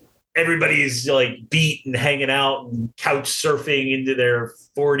 everybody's like beat and hanging out and couch surfing into their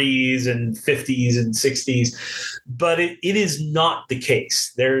 40s and 50s and 60s. But it is not the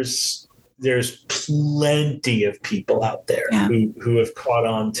case. There's plenty of people out there who have caught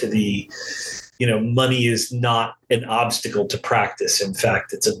on to the, money is not an obstacle to practice. In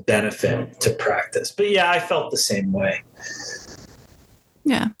fact, it's a benefit to practice. But I felt the same way.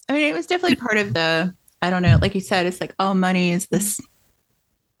 Yeah. I mean, it was definitely part of the, I don't know, like you said, it's like, oh, money is this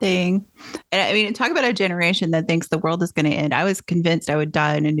thing. And I mean, talk about a generation that thinks the world is going to end. I was convinced I would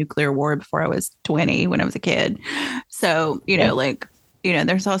die in a nuclear war before I was 20 when I was a kid. So,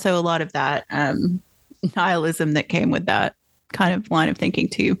 there's also a lot of that nihilism that came with that kind of line of thinking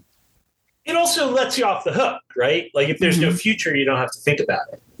too. It also lets you off the hook, right? Like if there's no future, you don't have to think about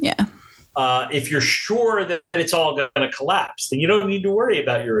it. Yeah. If you're sure that it's all going to collapse, then you don't need to worry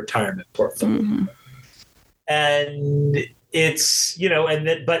about your retirement portfolio. And it's,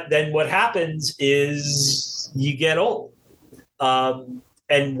 but then what happens is you get old.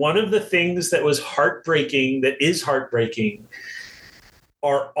 And one of the things that is heartbreaking,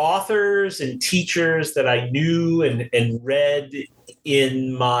 are authors and teachers that I knew and read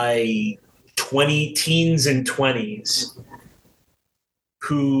in my teens and 20s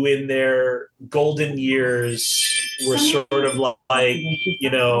who in their golden years were sort of like,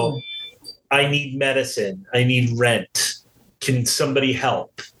 I need medicine, I need rent, can somebody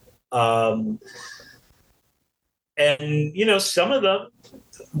help? And some of them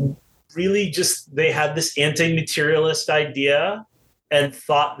really just, they had this anti-materialist idea and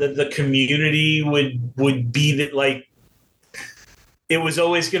thought that the community would be that, like, it was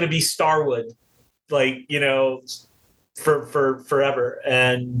always going to be Starwood, like, for forever.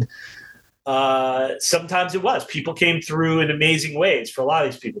 And sometimes it was. People came through in amazing ways for a lot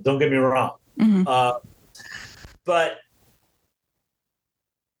of these people. Don't get me wrong. Mm-hmm. But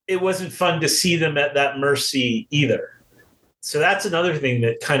it wasn't fun to see them at that mercy either. So that's another thing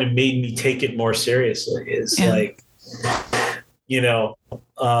that kind of made me take it more seriously is like, I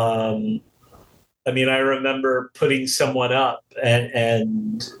remember putting someone up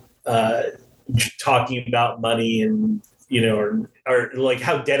and talking about money and, or like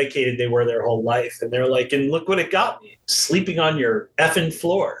how dedicated they were their whole life. And they're like, and look what it got me, sleeping on your effing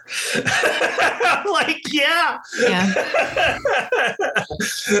floor. I'm like, yeah.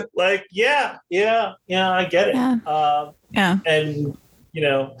 Like, yeah, I get it. And,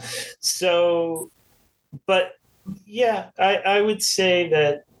 so, but yeah, I would say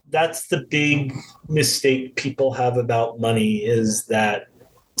that that's the big mistake people have about money is that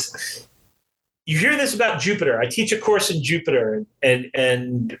you hear this about Jupiter. I teach a course in Jupiter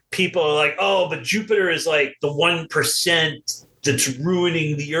and people are like, oh, but Jupiter is like the 1% that's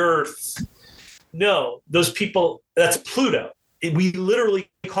ruining the Earth. No, those people, that's Pluto. We literally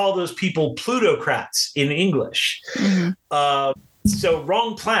call those people plutocrats in English. Mm-hmm. So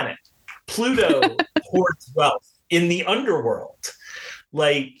wrong planet. Pluto hoards wealth in the underworld.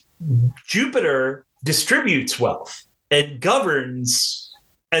 Like Jupiter distributes wealth and governs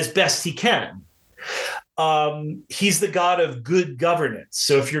as best he can. He's the god of good governance.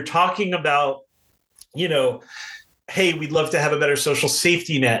 So if you're talking about, hey, we'd love to have a better social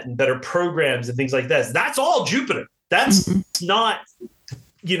safety net and better programs and things like that, that's all Jupiter. That's not,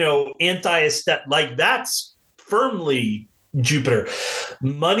 anti-estet, like that's firmly Jupiter.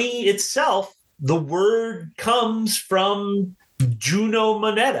 Money itself, the word comes from Juno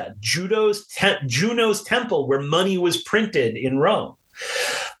Moneta, Juno's temple, where money was printed in Rome.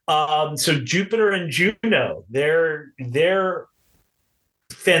 So Jupiter and Juno, they're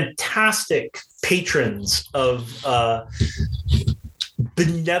fantastic patrons of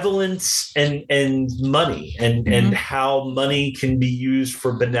benevolence and money and how money can be used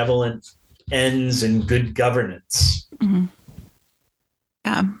for benevolent ends and good governance. Mm-hmm.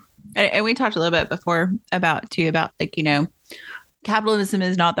 Yeah. And we talked a little bit before about like, capitalism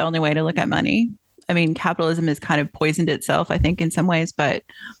is not the only way to look at money. I mean, capitalism has kind of poisoned itself, I think, in some ways, but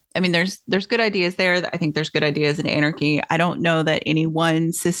I mean, there's good ideas there. I think there's good ideas in anarchy. I don't know that any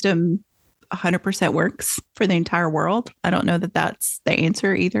one system 100% works for the entire world. I don't know that that's the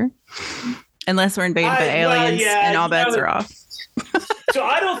answer either, unless we're invaded by aliens and all bets are off. So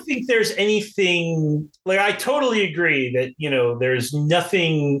I don't think there's anything, like, I totally agree that, there's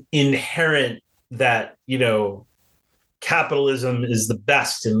nothing inherent that, capitalism is the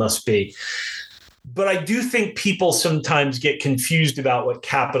best it must be. But I do think people sometimes get confused about what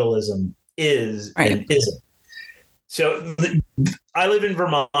capitalism is and isn't. So I live in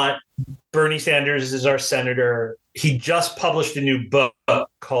Vermont. Bernie Sanders is our senator. He just published a new book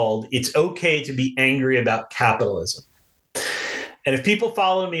called It's Okay to Be Angry About Capitalism. And if people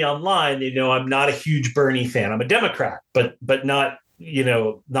follow me online, they know I'm not a huge Bernie fan. I'm a Democrat, but not,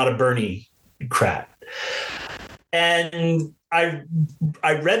 not a Bernie-crat. And I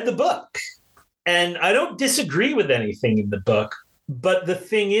read the book. And I don't disagree with anything in the book, but the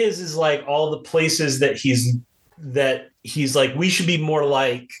thing is like all the places that he's like, we should be more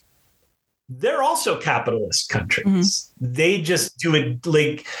like, they're also capitalist countries. Mm-hmm. They just do it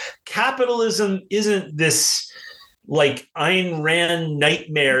like capitalism isn't this like Ayn Rand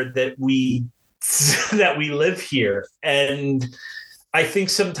nightmare that we live here. And I think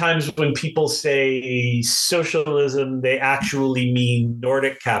sometimes when people say socialism, they actually mean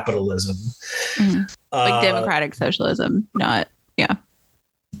Nordic capitalism. Mm-hmm. Like democratic socialism, not, yeah.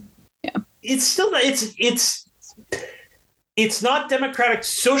 It's still not, it's not democratic.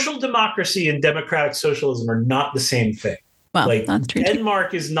 Social democracy and democratic socialism are not the same thing. Well, like that's true.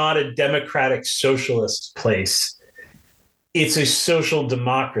 Denmark is not a democratic socialist place. It's a social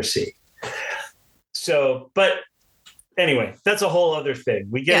democracy. So, but anyway, that's a whole other thing.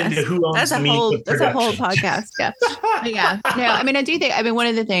 We get into who owns the means of production. That's a whole podcast. Yeah. Yeah. No, I mean, I do think, one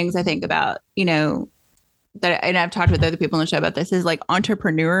of the things I think about, that, and I've talked with other people on the show about this, is like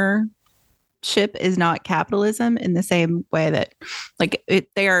entrepreneur is not capitalism in the same way that like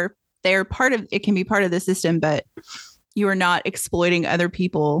they are part of it, can be part of the system, but you are not exploiting other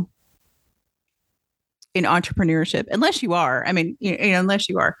people in entrepreneurship unless you are. I mean, unless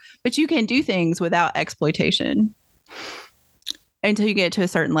you are, but you can do things without exploitation until you get to a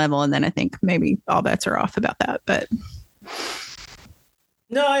certain level. And then I think maybe all bets are off about that. But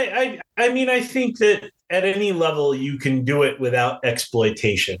no, I mean, I think that at any level you can do it without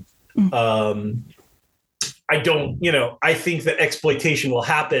exploitation. Mm-hmm. I think that exploitation will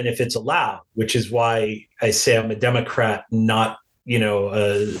happen if it's allowed, which is why I say I'm a Democrat, not, a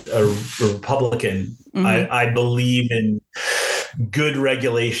Republican. Mm-hmm. I believe in good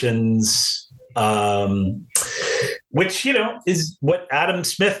regulations, which, is what Adam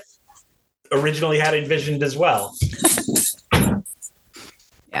Smith originally had envisioned as well.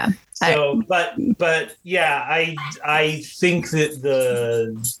 Yeah. So, but yeah, I think that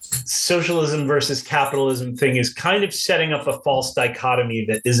the socialism versus capitalism thing is kind of setting up a false dichotomy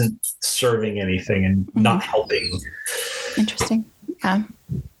that isn't serving anything and not helping. Interesting. Yeah,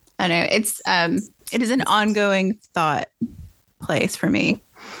 I know it is an ongoing thought place for me.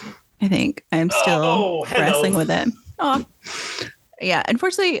 I think I'm still wrestling with it. Oh, yeah.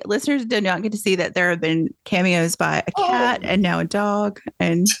 Unfortunately, listeners did not get to see that there have been cameos by a cat and now a dog,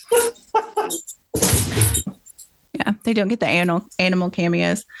 and yeah, they don't get the animal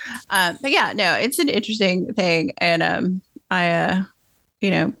cameos. But yeah, no, it's an interesting thing, and I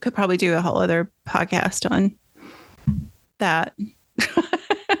could probably do a whole other podcast on that.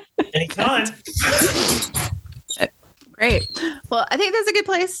 Anytime. Great. Well, I think that's a good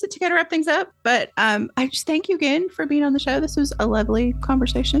place to kind of wrap things up. But I just thank you again for being on the show. This was a lovely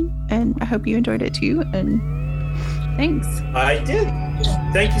conversation, and I hope you enjoyed it too. And thanks. I did.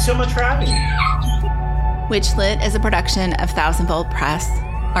 Thank you so much for having me. Witch Lit is a production of Thousand Volt Press.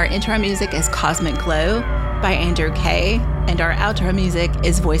 Our intro music is Cosmic Glow by Andrew Kay, and our outro music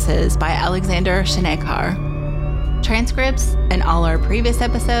is Voices by Alexander Shanekar. Transcripts and all our previous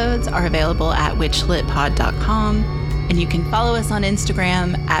episodes are available at witchlitpod.com, and you can follow us on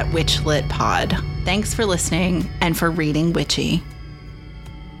Instagram at witchlitpod. Thanks for listening and for reading witchy.